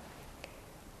neutral,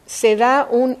 se da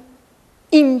un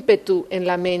ímpetu en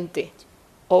la mente,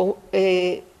 o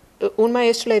un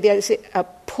maestro la idea dice a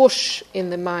push in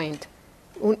the mind,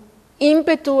 un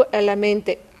ímpetu en la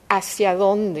mente, ¿hacia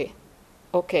dónde?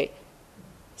 Ok,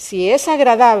 si es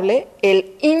agradable,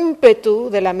 el ímpetu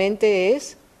de la mente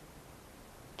es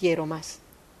quiero más,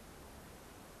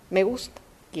 me gusta,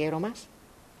 quiero más.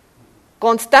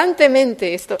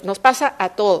 Constantemente esto nos pasa a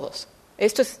todos,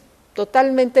 esto es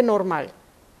totalmente normal.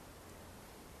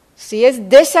 Si es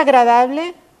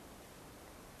desagradable,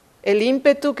 el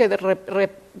ímpetu que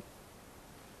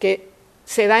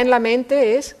se da en la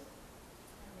mente es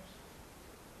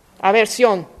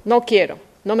aversión, no quiero,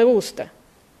 no me gusta.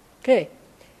 ¿Qué?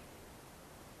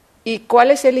 ¿Y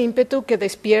cuál es el ímpetu que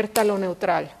despierta lo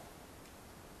neutral?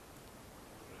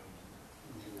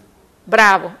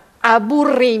 Bravo,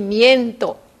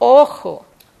 aburrimiento, ojo.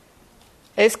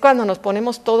 Es cuando nos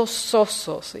ponemos todos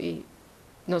sosos y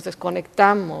nos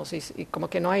desconectamos y como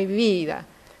que no hay vida.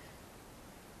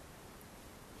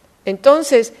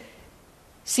 Entonces,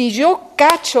 si yo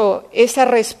cacho esa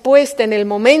respuesta en el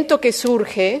momento que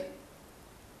surge,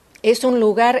 es un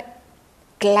lugar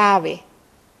clave,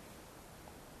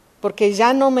 porque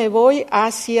ya no me voy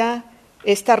hacia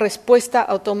esta respuesta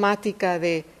automática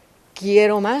de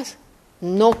quiero más,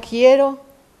 no quiero,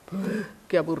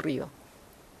 qué aburrido.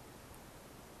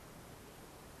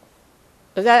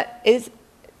 O sea,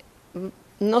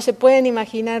 no se pueden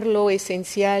imaginar lo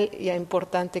esencial y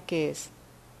importante que es.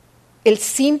 El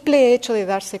simple hecho de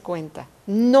darse cuenta,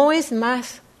 no es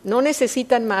más, no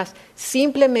necesitan más,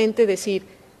 simplemente decir,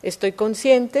 estoy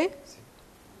consciente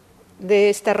de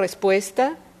esta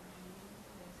respuesta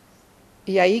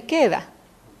y ahí queda.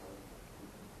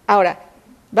 Ahora,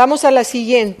 vamos a la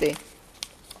siguiente,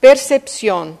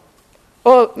 percepción.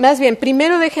 O más bien,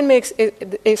 primero déjenme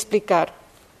explicar.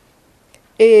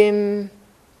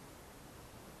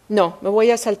 No, me voy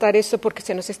a saltar esto porque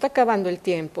se nos está acabando el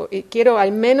tiempo y quiero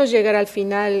al menos llegar al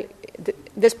final.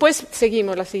 Después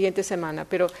seguimos la siguiente semana,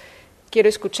 pero quiero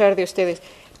escuchar de ustedes.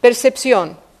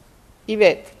 Percepción.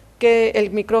 Ivette, el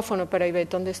micrófono para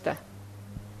Ivette, ¿dónde está?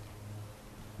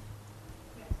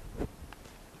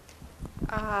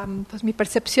 Pues mi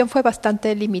percepción fue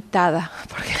bastante limitada,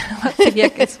 porque sería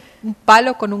que es un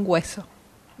palo con un hueso.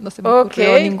 no se me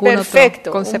ocurrió ningún perfecto.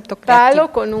 otro concepto Un creativo.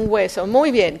 palo con un hueso.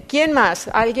 Muy bien. ¿Quién más?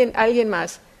 ¿Alguien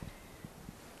más?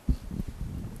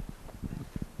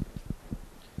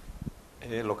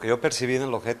 Lo que yo percibí en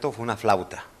el objeto fue una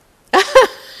flauta.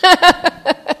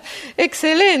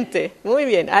 Excelente. Muy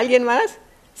bien. ¿Alguien más?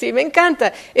 Sí, me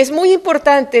encanta. Es muy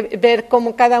importante ver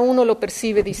cómo cada uno lo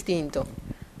percibe distinto.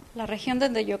 La región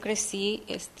donde yo crecí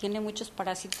tiene muchos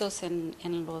parásitos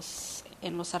en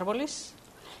los árboles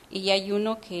y hay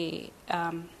uno que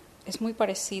es muy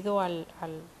parecido al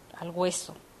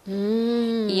hueso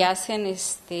y hacen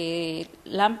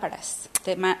lámparas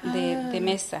de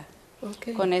mesa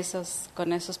con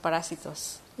esos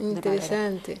parásitos.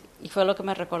 Interesante. Y fue lo que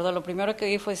me recordó. Lo primero que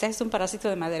vi fue, es un parásito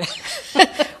de madera.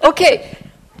 Ok,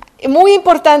 muy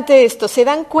importante esto. Se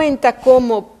dan cuenta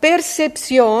cómo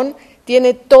percepción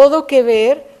tiene todo que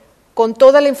ver con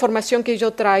toda la información que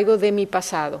yo traigo de mi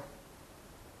pasado.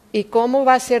 Y cómo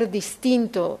va a ser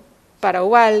distinto para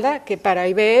Ubalda que para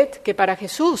Ivette, que para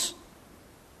Jesús.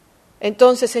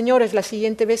 Entonces, señores, la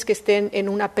siguiente vez que estén en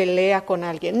una pelea con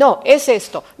alguien, no, es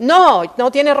esto.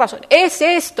 No tiene razón, es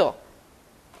esto.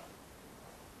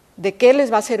 ¿De qué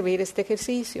les va a servir este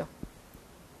ejercicio?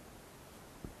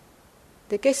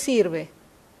 ¿De qué sirve?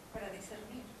 Para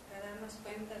discernir, para darnos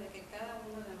cuenta de que cada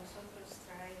uno de nosotros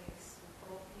trae su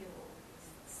propio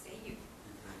sello.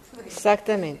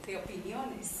 Exactamente. De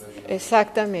opiniones.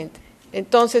 Exactamente.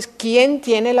 Entonces, ¿quién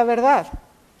tiene la verdad?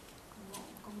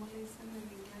 Como le dicen en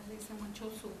inglés, le dicen mucho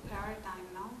su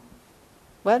paradigm, ¿no?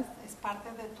 Bueno, Es parte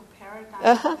de tu paradigm.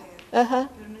 Ajá.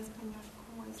 Pero en español,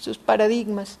 ¿cómo es? sus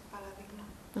paradigmas. Paradigma.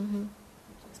 Tu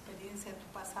experiencia, tu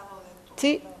pasado, de tu...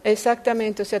 Sí,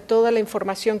 exactamente. O sea, toda la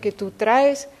información que tú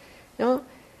traes, ¿no?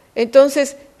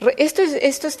 Entonces, esto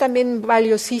es también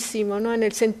valiosísimo, ¿no? En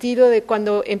el sentido de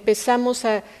cuando empezamos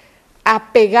a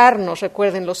apegarnos,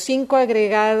 recuerden, los 5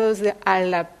 agregados del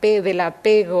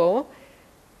apego,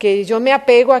 que yo me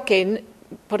apego a que,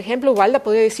 por ejemplo, Walda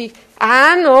podría decir,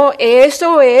 no,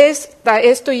 eso es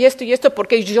esto y esto y esto,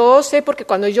 porque yo sé, porque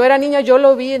cuando yo era niña yo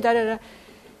lo vi,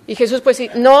 y Jesús puede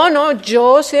decir, no,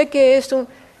 yo sé que esto,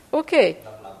 ok.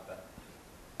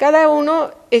 Cada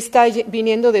uno está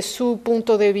viniendo de su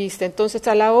punto de vista. Entonces,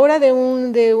 a la hora de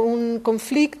un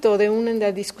conflicto, de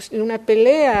una discusión, una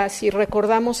pelea, si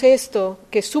recordamos esto,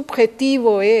 que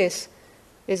subjetivo es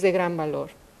de gran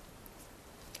valor.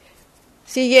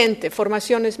 Siguiente,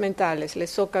 formaciones mentales.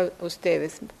 Les toca a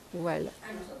ustedes. Igual.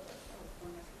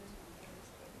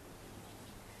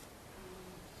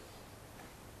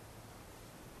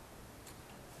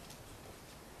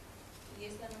 ¿Y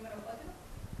es la número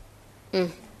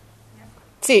 4?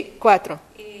 Sí, 4.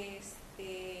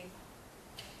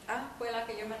 Fue la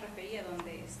que yo me refería,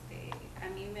 donde a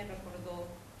mí me recordó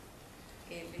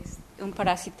un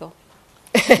parásito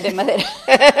de madera.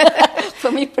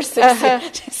 Fue mi percepción.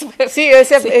 Sí,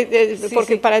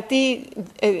 porque para ti,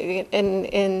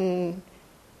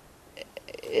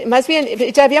 más bien,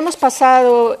 ya habíamos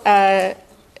pasado a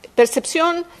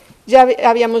percepción, ya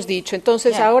habíamos dicho,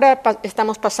 entonces ahora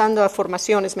estamos pasando a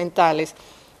formaciones mentales.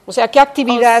 O sea, ¿qué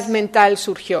actividad mental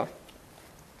surgió?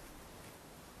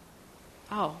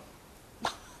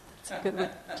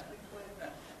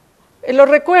 Los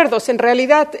recuerdos, en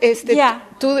realidad,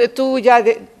 tú ya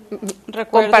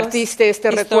compartiste este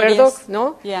recuerdo,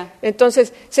 ¿no?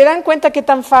 Entonces, ¿se dan cuenta qué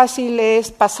tan fácil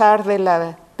es pasar de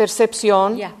la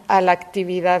percepción a la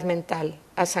actividad mental,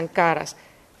 a sankaras?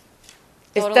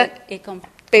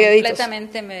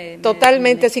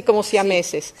 Totalmente así como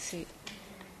siameses. Sí.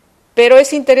 Pero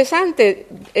es interesante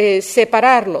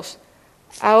separarlos.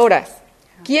 Ahora,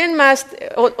 ¿quién más?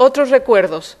 Otros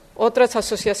recuerdos, otras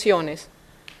asociaciones.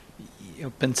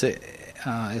 Yo pensé,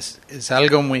 es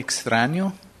algo muy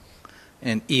extraño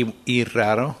y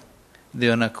raro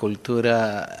de una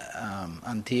cultura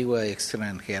antigua y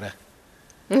extranjera.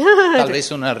 Tal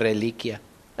vez una reliquia.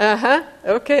 Ajá,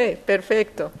 ok,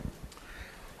 perfecto.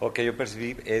 Ok, yo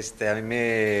percibí, a mí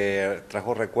me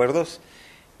trajo recuerdos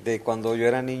de cuando yo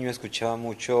era niño, escuchaba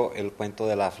mucho el cuento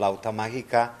de la flauta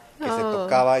mágica que se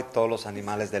tocaba y todos los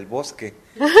animales del bosque.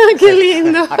 ¡Qué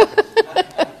lindo!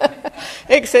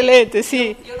 Excelente,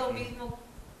 sí. Yo lo mismo.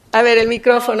 A ver, el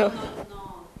micrófono.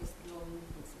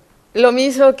 Lo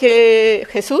mismo que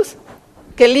Jesús,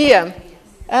 que Liam.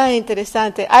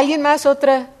 Interesante. ¿Alguien más?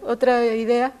 ¿Otra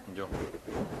idea?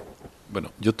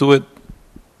 Yo tuve...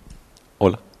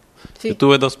 Hola. Sí. Yo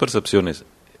tuve 2 percepciones.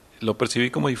 Lo percibí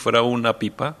como si fuera una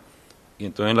pipa y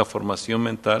entonces en la formación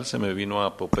mental se me vino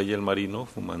a Popeye el marino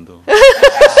fumando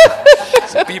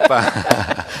su pipa.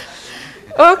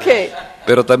 Ok.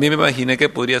 Pero también me imaginé que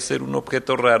podría ser un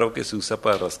objeto raro que se usa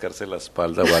para rascarse la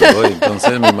espalda o algo.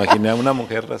 Entonces me imaginé a una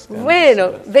mujer rascando.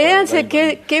 Bueno, véanse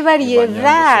qué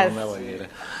variedad.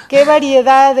 Qué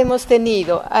variedad hemos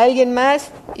tenido. ¿Alguien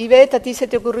más? Ivette, ¿a ti se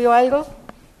te ocurrió algo?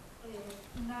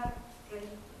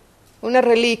 Una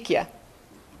reliquia.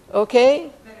 ¿Ok?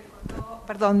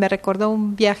 Me recordó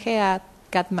un viaje a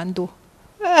Katmandú.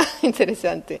 Ah,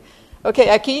 interesante. Ok,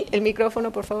 aquí el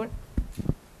micrófono, por favor.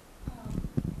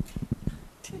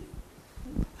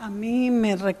 A mí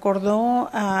me recordó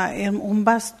un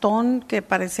bastón que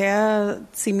parecía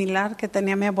similar que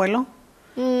tenía mi abuelo.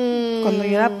 Cuando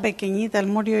yo era pequeñita, él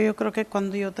murió yo creo que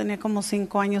cuando yo tenía como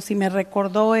 5 años y me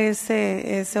recordó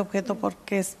ese objeto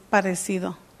porque es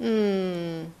parecido.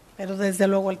 Pero desde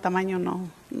luego el tamaño no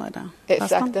era bastón.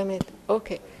 Exactamente,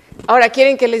 ok. Ahora,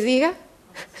 ¿quieren que les diga?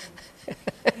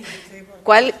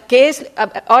 ¿Qué es?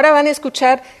 Ahora van a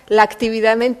escuchar la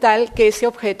actividad mental que ese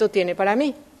objeto tiene para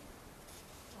mí.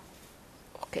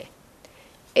 Ok.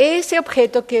 Ese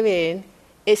objeto que ven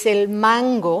es el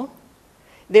mango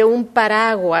de un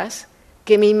paraguas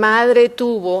que mi madre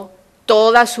tuvo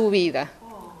toda su vida.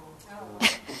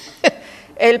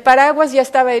 El paraguas ya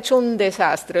estaba hecho un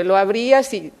desastre, lo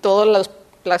abrías y todas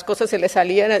las cosas se le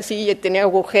salían así y tenía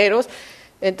agujeros.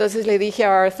 Entonces le dije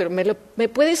a Arthur, ¿me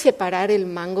puedes separar el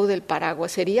mango del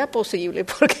paraguas? ¿Sería posible?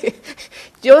 Porque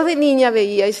yo de niña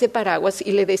veía ese paraguas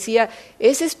y le decía,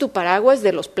 ese es tu paraguas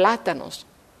de los plátanos,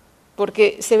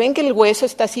 porque se ven que el hueso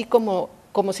está así como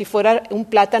si fuera un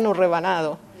plátano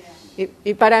rebanado.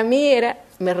 Y para mí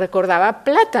me recordaba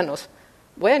plátanos.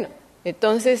 Bueno,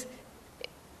 entonces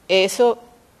eso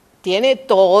tiene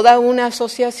toda una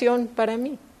asociación para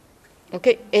mí.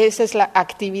 ¿Okay? Esa es la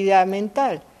actividad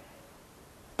mental.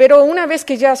 Pero una vez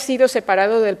que ya ha sido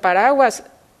separado del paraguas,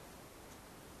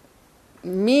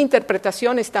 mi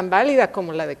interpretación es tan válida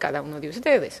como la de cada uno de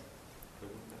ustedes.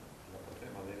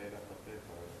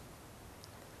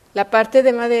 La parte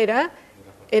de madera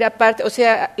era parte, o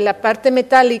sea, la parte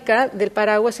metálica del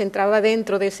paraguas entraba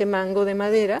dentro de ese mango de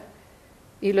madera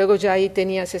y luego ya ahí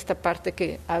tenías esta parte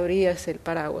que abrías el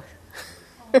paraguas.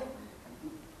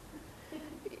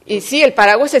 Y sí, el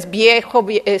paraguas es viejo,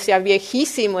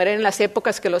 viejísimo, era en las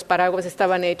épocas que los paraguas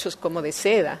estaban hechos como de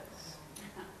seda.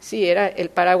 Sí, era el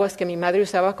paraguas que mi madre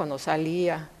usaba cuando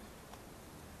salía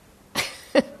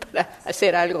para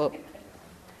hacer algo.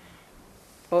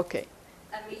 Ok.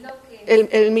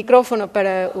 El micrófono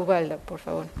para Ubalda, por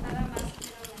favor. Nada más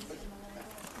quiero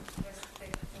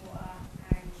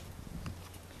mencionar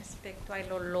respecto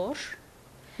al olor,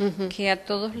 que a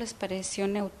todos les pareció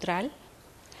neutral,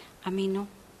 a mí no.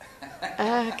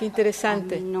 Ah, qué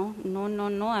interesante. A mí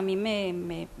no, a mí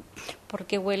me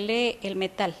porque huele el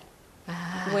metal,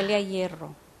 huele a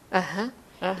hierro. Ajá.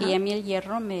 Y a mí el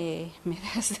hierro me da,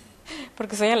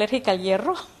 porque soy alérgica al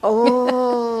hierro.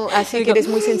 Oh, así que eres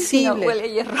muy sensible. No, huele a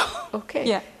hierro. Okay.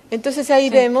 Yeah. Entonces ahí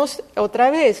vemos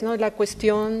otra vez, ¿no? La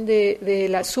cuestión de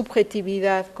la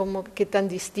subjetividad, como qué tan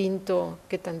distinto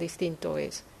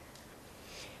es.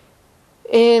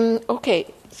 Ok,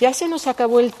 ya se nos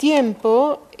acabó el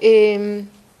tiempo. El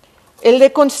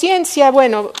de conciencia,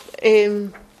 bueno,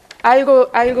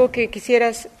 algo que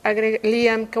quisieras agregar,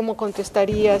 Liam, ¿cómo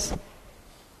contestarías?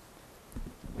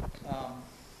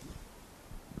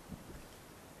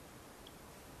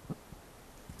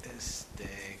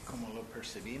 ¿Cómo lo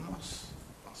percibimos?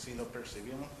 ¿Sí lo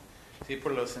percibimos? Sí,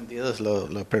 por los sentidos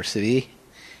lo percibí.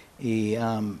 Y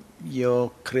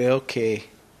yo creo que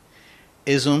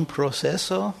es un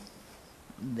proceso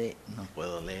de... No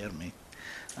puedo leerme.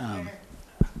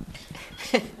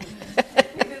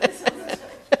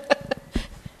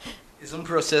 Es un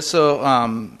proceso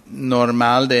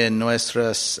normal de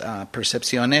nuestras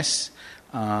percepciones.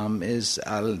 Es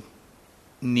al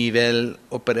nivel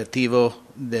operativo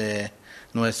de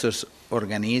nuestros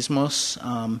organismos.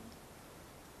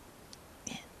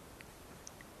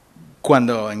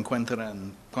 Cuando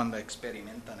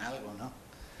experimentan algo, ¿no?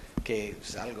 Que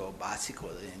es algo básico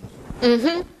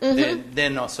de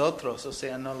nosotros, o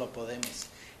sea, no lo podemos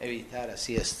evitar,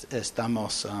 así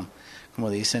estamos, como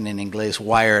dicen en inglés,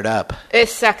 wired up.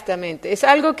 Exactamente, es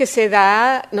algo que se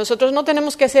da, nosotros no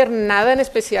tenemos que hacer nada en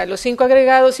especial, los 5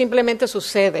 agregados simplemente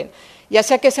suceden, ya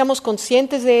sea que seamos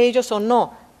conscientes de ellos o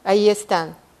no, ahí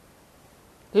están.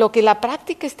 Lo que la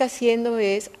práctica está haciendo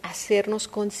es hacernos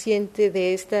conscientes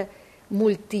de esta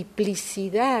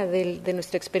multiplicidad de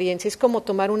nuestra experiencia. Es como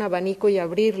tomar un abanico y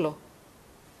abrirlo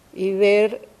y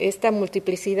ver esta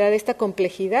multiplicidad, esta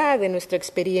complejidad de nuestra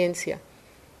experiencia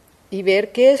y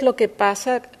ver qué es lo que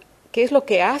pasa, qué es lo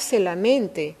que hace la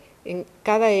mente en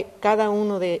cada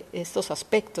uno de estos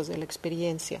aspectos de la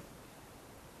experiencia.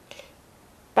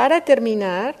 Para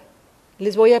terminar,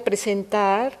 les voy a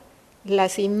presentar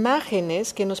las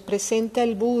imágenes que nos presenta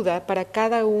el Buda para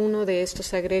cada uno de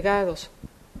estos agregados.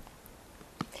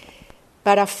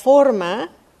 Para forma,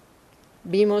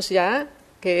 vimos ya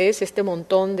que es este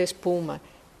montón de espuma.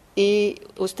 Y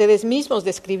ustedes mismos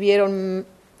describieron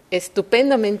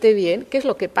estupendamente bien qué es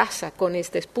lo que pasa con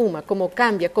esta espuma, cómo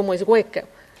cambia, cómo es hueca,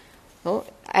 ¿no?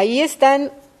 Ahí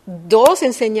están dos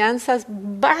enseñanzas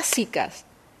básicas: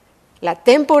 la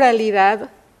temporalidad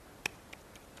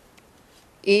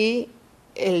y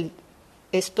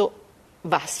esto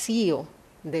vacío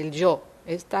del yo,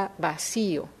 está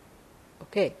vacío.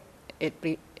 ¿Okay?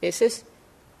 Ese es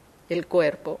el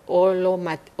cuerpo o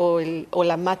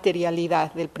la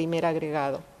materialidad del primer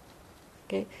agregado.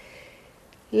 ¿Okay?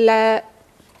 La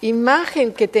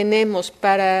imagen que tenemos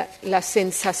para las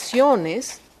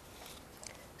sensaciones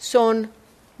son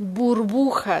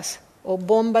burbujas o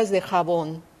bombas de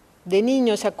jabón. De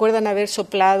niños, ¿se acuerdan haber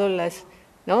soplado las,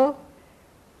 ¿no?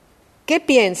 ¿Qué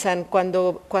piensan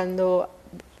cuando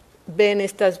ven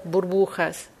estas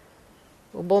burbujas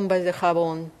o bombas de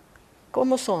jabón?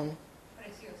 ¿Cómo son?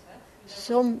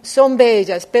 Preciosas. Son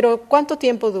bellas, pero ¿cuánto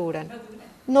tiempo duran?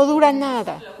 No duran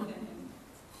nada.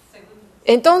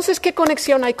 Entonces, ¿qué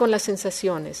conexión hay con las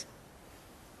sensaciones?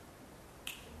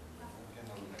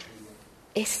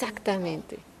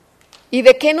 Exactamente. ¿Y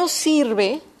de qué nos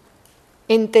sirve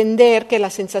entender que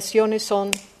las sensaciones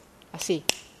son así?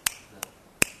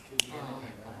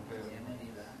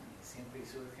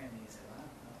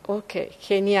 Ok,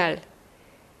 genial.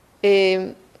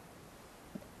 Ya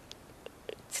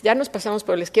nos pasamos,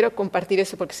 pero les quiero compartir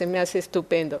eso porque se me hace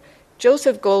estupendo.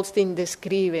 Joseph Goldstein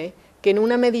describe que en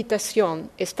una meditación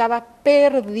estaba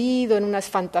perdido en unas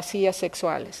fantasías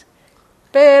sexuales.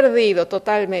 Perdido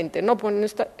totalmente.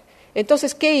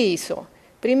 Entonces, ¿qué hizo?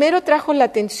 Primero trajo la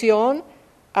atención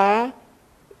a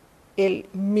el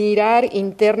mirar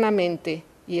internamente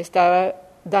y estaba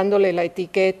dándole la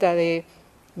etiqueta de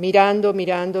mirando,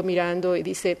 y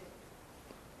dice,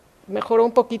 mejoró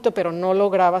un poquito, pero no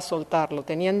lograba soltarlo.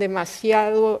 Tenían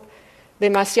demasiada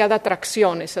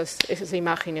atracción esas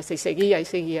imágenes, y seguía.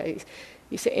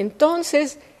 Dice,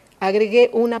 entonces agregué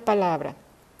una palabra: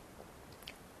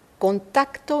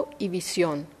 contacto y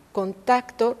visión.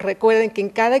 Contacto, recuerden que en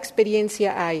cada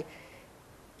experiencia hay,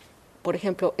 por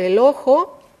ejemplo, el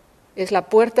ojo es la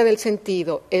puerta del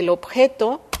sentido, el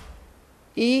objeto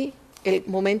y el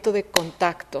momento de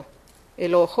contacto.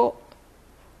 El ojo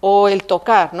o el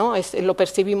tocar, ¿no? Lo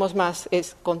percibimos más,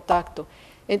 es contacto.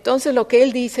 Entonces lo que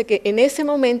él dice que en ese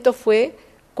momento fue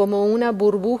como una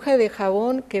burbuja de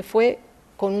jabón que fue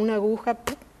con una aguja,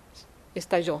 ¡pum!,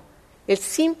 estalló. El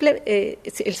simple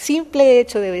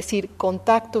hecho de decir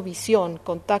contacto, visión,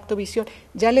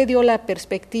 ya le dio la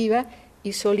perspectiva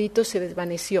y solito se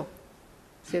desvaneció.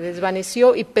 Se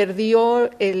desvaneció y perdió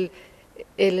el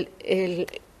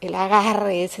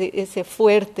agarre, ese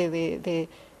fuerte de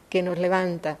que nos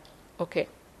levanta. Okay.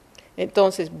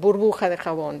 Entonces, burbuja de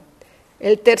jabón.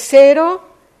 El tercero,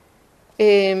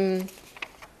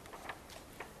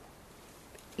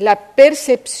 la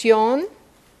percepción.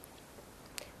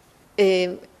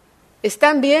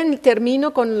 ¿Están bien?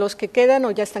 ¿Termino con los que quedan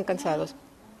o ya están cansados?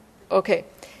 Ok.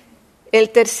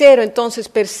 El tercero, entonces,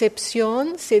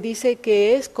 percepción, se dice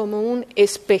que es como un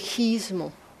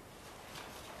espejismo.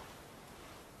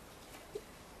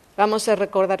 Vamos a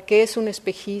recordar qué es un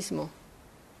espejismo.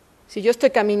 Si yo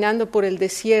estoy caminando por el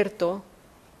desierto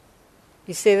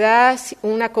y se da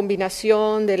una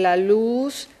combinación de la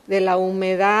luz, de la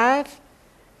humedad,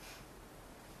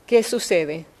 ¿qué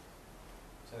sucede?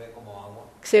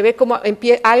 Se ve como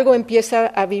algo empieza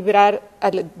a vibrar a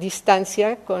la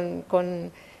distancia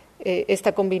con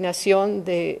esta combinación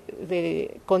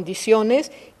de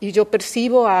condiciones y yo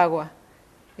percibo agua.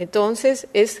 Entonces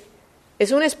es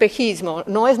un espejismo,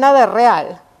 no es nada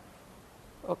real.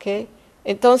 ¿Okay?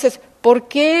 Entonces, ¿por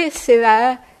qué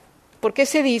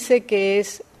se dice que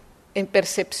es en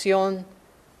percepción?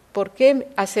 ¿Por qué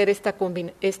hacer esta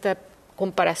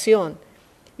comparación?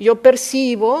 Yo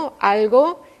percibo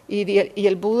algo y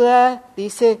el Buda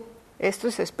dice, esto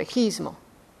es espejismo.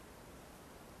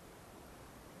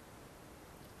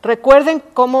 Recuerden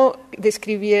cómo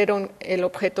describieron el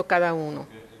objeto cada uno.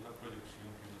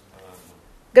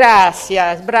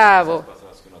 Gracias, bravo.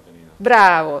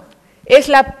 Bravo.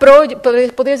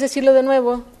 ¿Podrías decirlo de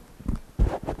nuevo?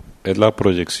 Es la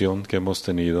proyección que hemos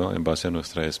tenido en base a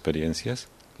nuestras experiencias,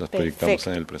 las proyectamos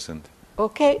en el presente.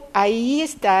 Ok, ahí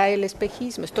está el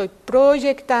espejismo. Estoy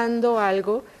proyectando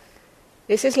algo.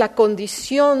 Esa es la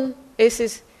condición, esa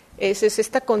es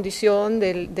esta condición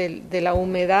de la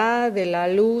humedad, de la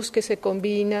luz que se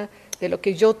combina, de lo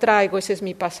que yo traigo, ese es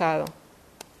mi pasado.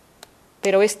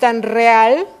 Pero es tan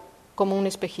real como un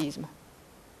espejismo.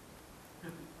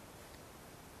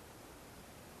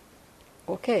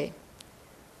 Ok.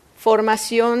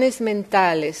 Formaciones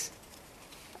mentales.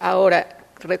 Ahora,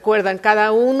 recuerdan,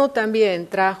 cada uno también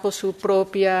trajo su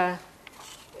propia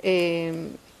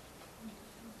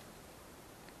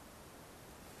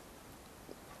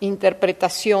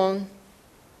interpretación.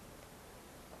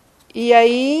 Y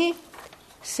ahí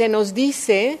se nos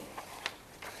dice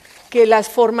que las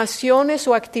formaciones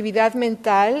o actividad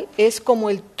mental es como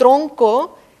el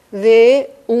tronco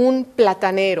de un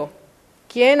platanero.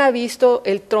 ¿Quién ha visto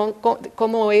el tronco,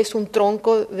 cómo es un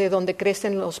tronco de donde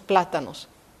crecen los plátanos?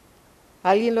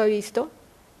 ¿Alguien lo ha visto?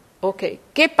 Ok.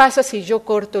 ¿Qué pasa si yo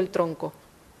corto el tronco?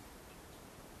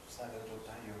 Sale otro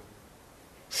tallo.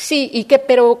 Sí,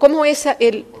 pero ¿cómo es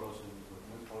el...? Muy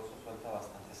poroso, suelta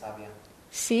bastante savia.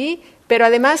 Sí, pero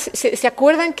además, ¿se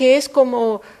acuerdan que es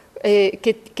como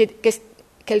que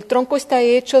el tronco está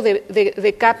hecho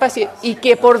de capas y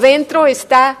que por dentro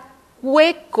está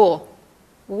hueco?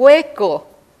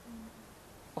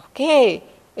 Ok,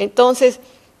 entonces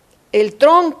el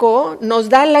tronco nos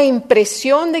da la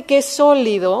impresión de que es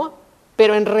sólido,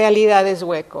 pero en realidad es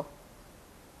hueco.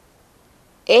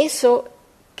 Eso,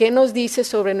 ¿qué nos dice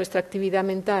sobre nuestra actividad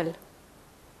mental?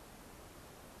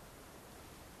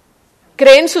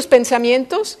 ¿Creen sus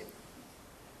pensamientos?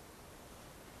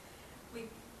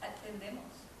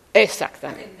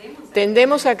 Exactamente.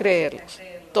 Tendemos a creerlos.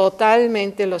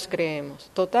 Totalmente los creemos.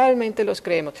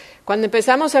 Cuando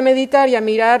empezamos a meditar y a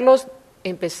mirarlos,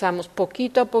 empezamos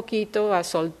poquito a poquito a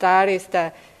soltar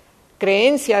esta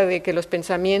creencia de que los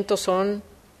pensamientos son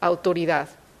autoridad.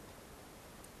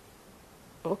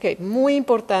 Ok, muy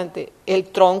importante. El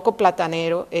tronco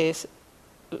platanero es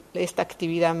esta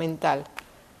actividad mental.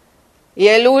 Y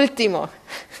el último,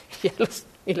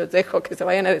 y los dejo que se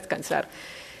vayan a descansar.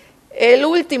 El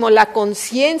último, la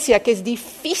conciencia, que es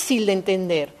difícil de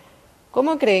entender.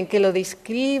 ¿Cómo creen que lo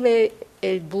describe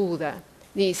el Buda?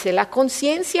 Dice, la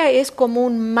conciencia es como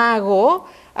un mago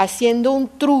haciendo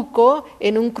un truco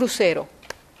en un crucero.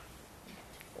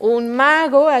 Un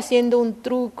mago haciendo un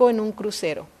truco en un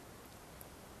crucero.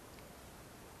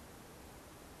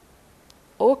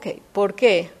 Ok, ¿por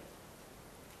qué?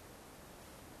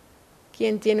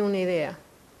 ¿Quién tiene una idea?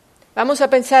 Vamos a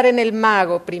pensar en el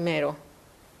mago primero.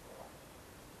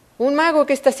 Un mago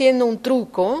que está haciendo un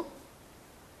truco,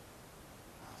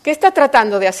 ¿qué está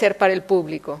tratando de hacer para el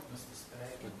público?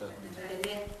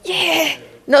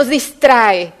 Nos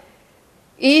distrae.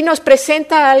 ¿Y nos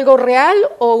presenta algo real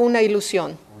o una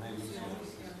ilusión?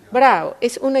 Bravo,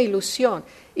 es una ilusión.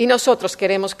 ¿Y nosotros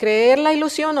queremos creer la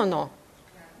ilusión o no?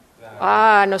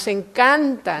 Nos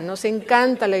encanta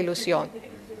la ilusión.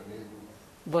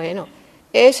 Bueno,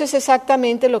 eso es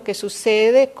exactamente lo que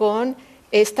sucede con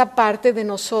esta parte de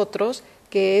nosotros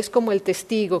que es como el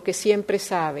testigo que siempre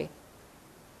sabe.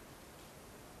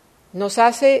 Nos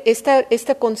hace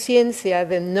esta conciencia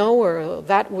de knower,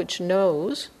 that which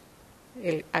knows,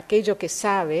 aquello que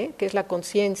sabe, que es la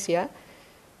conciencia,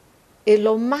 es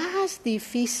lo más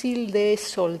difícil de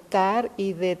soltar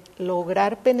y de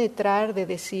lograr penetrar, de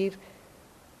decir,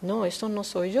 no, eso no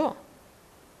soy yo.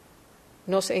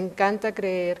 Nos encanta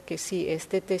creer que sí,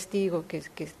 este testigo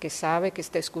que sabe, que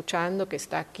está escuchando, que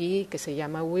está aquí, que se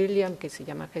llama William, que se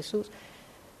llama Jesús,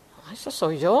 no, eso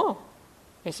soy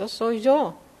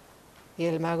yo. Y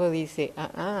el mago dice,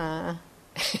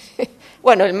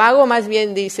 Bueno, el mago más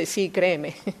bien dice, sí,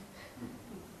 créeme.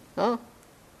 ¿No?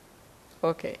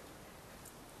 Ok.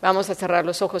 Vamos a cerrar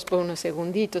los ojos por unos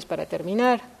segunditos para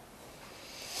terminar.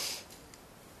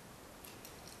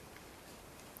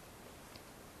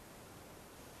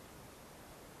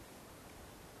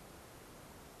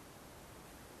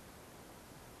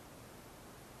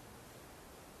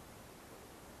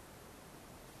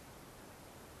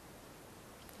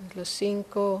 Los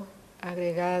 5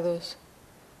 agregados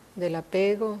del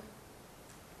apego.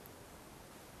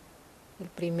 El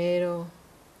primero,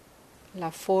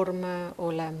 la forma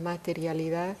o la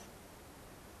materialidad.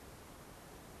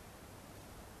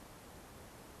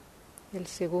 El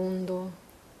segundo,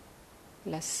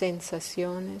 las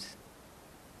sensaciones.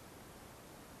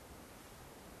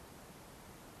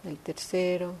 El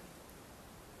tercero,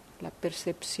 la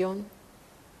percepción.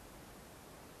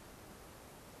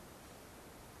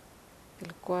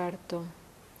 El cuarto,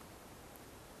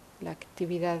 la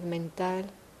actividad mental.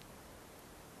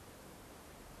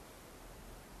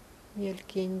 Y el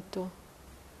quinto,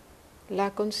 la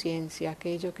conciencia,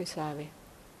 aquello que sabe.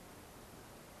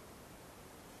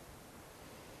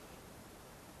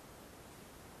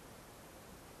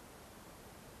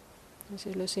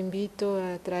 Entonces los invito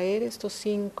a traer estos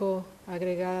 5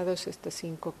 agregados, estas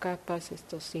 5 capas,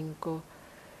 estas 5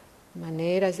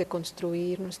 maneras de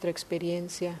construir nuestra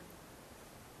experiencia.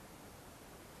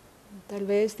 Tal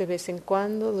vez de vez en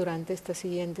cuando, durante esta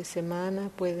siguiente semana,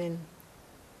 pueden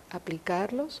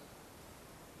aplicarlos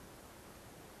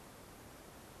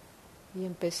y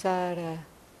empezar a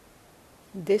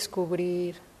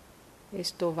descubrir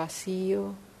esto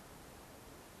vacío,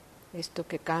 esto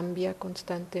que cambia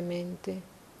constantemente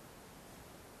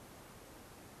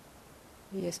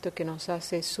y esto que nos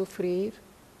hace sufrir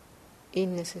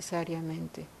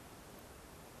innecesariamente.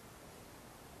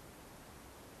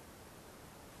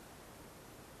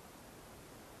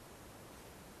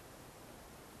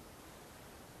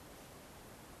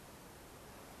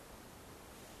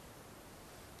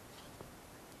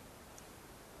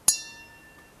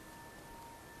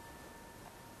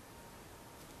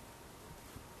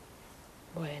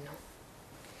 Bueno,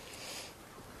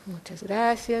 muchas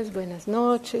gracias, buenas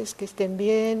noches, que estén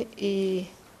bien y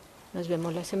nos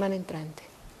vemos la semana entrante.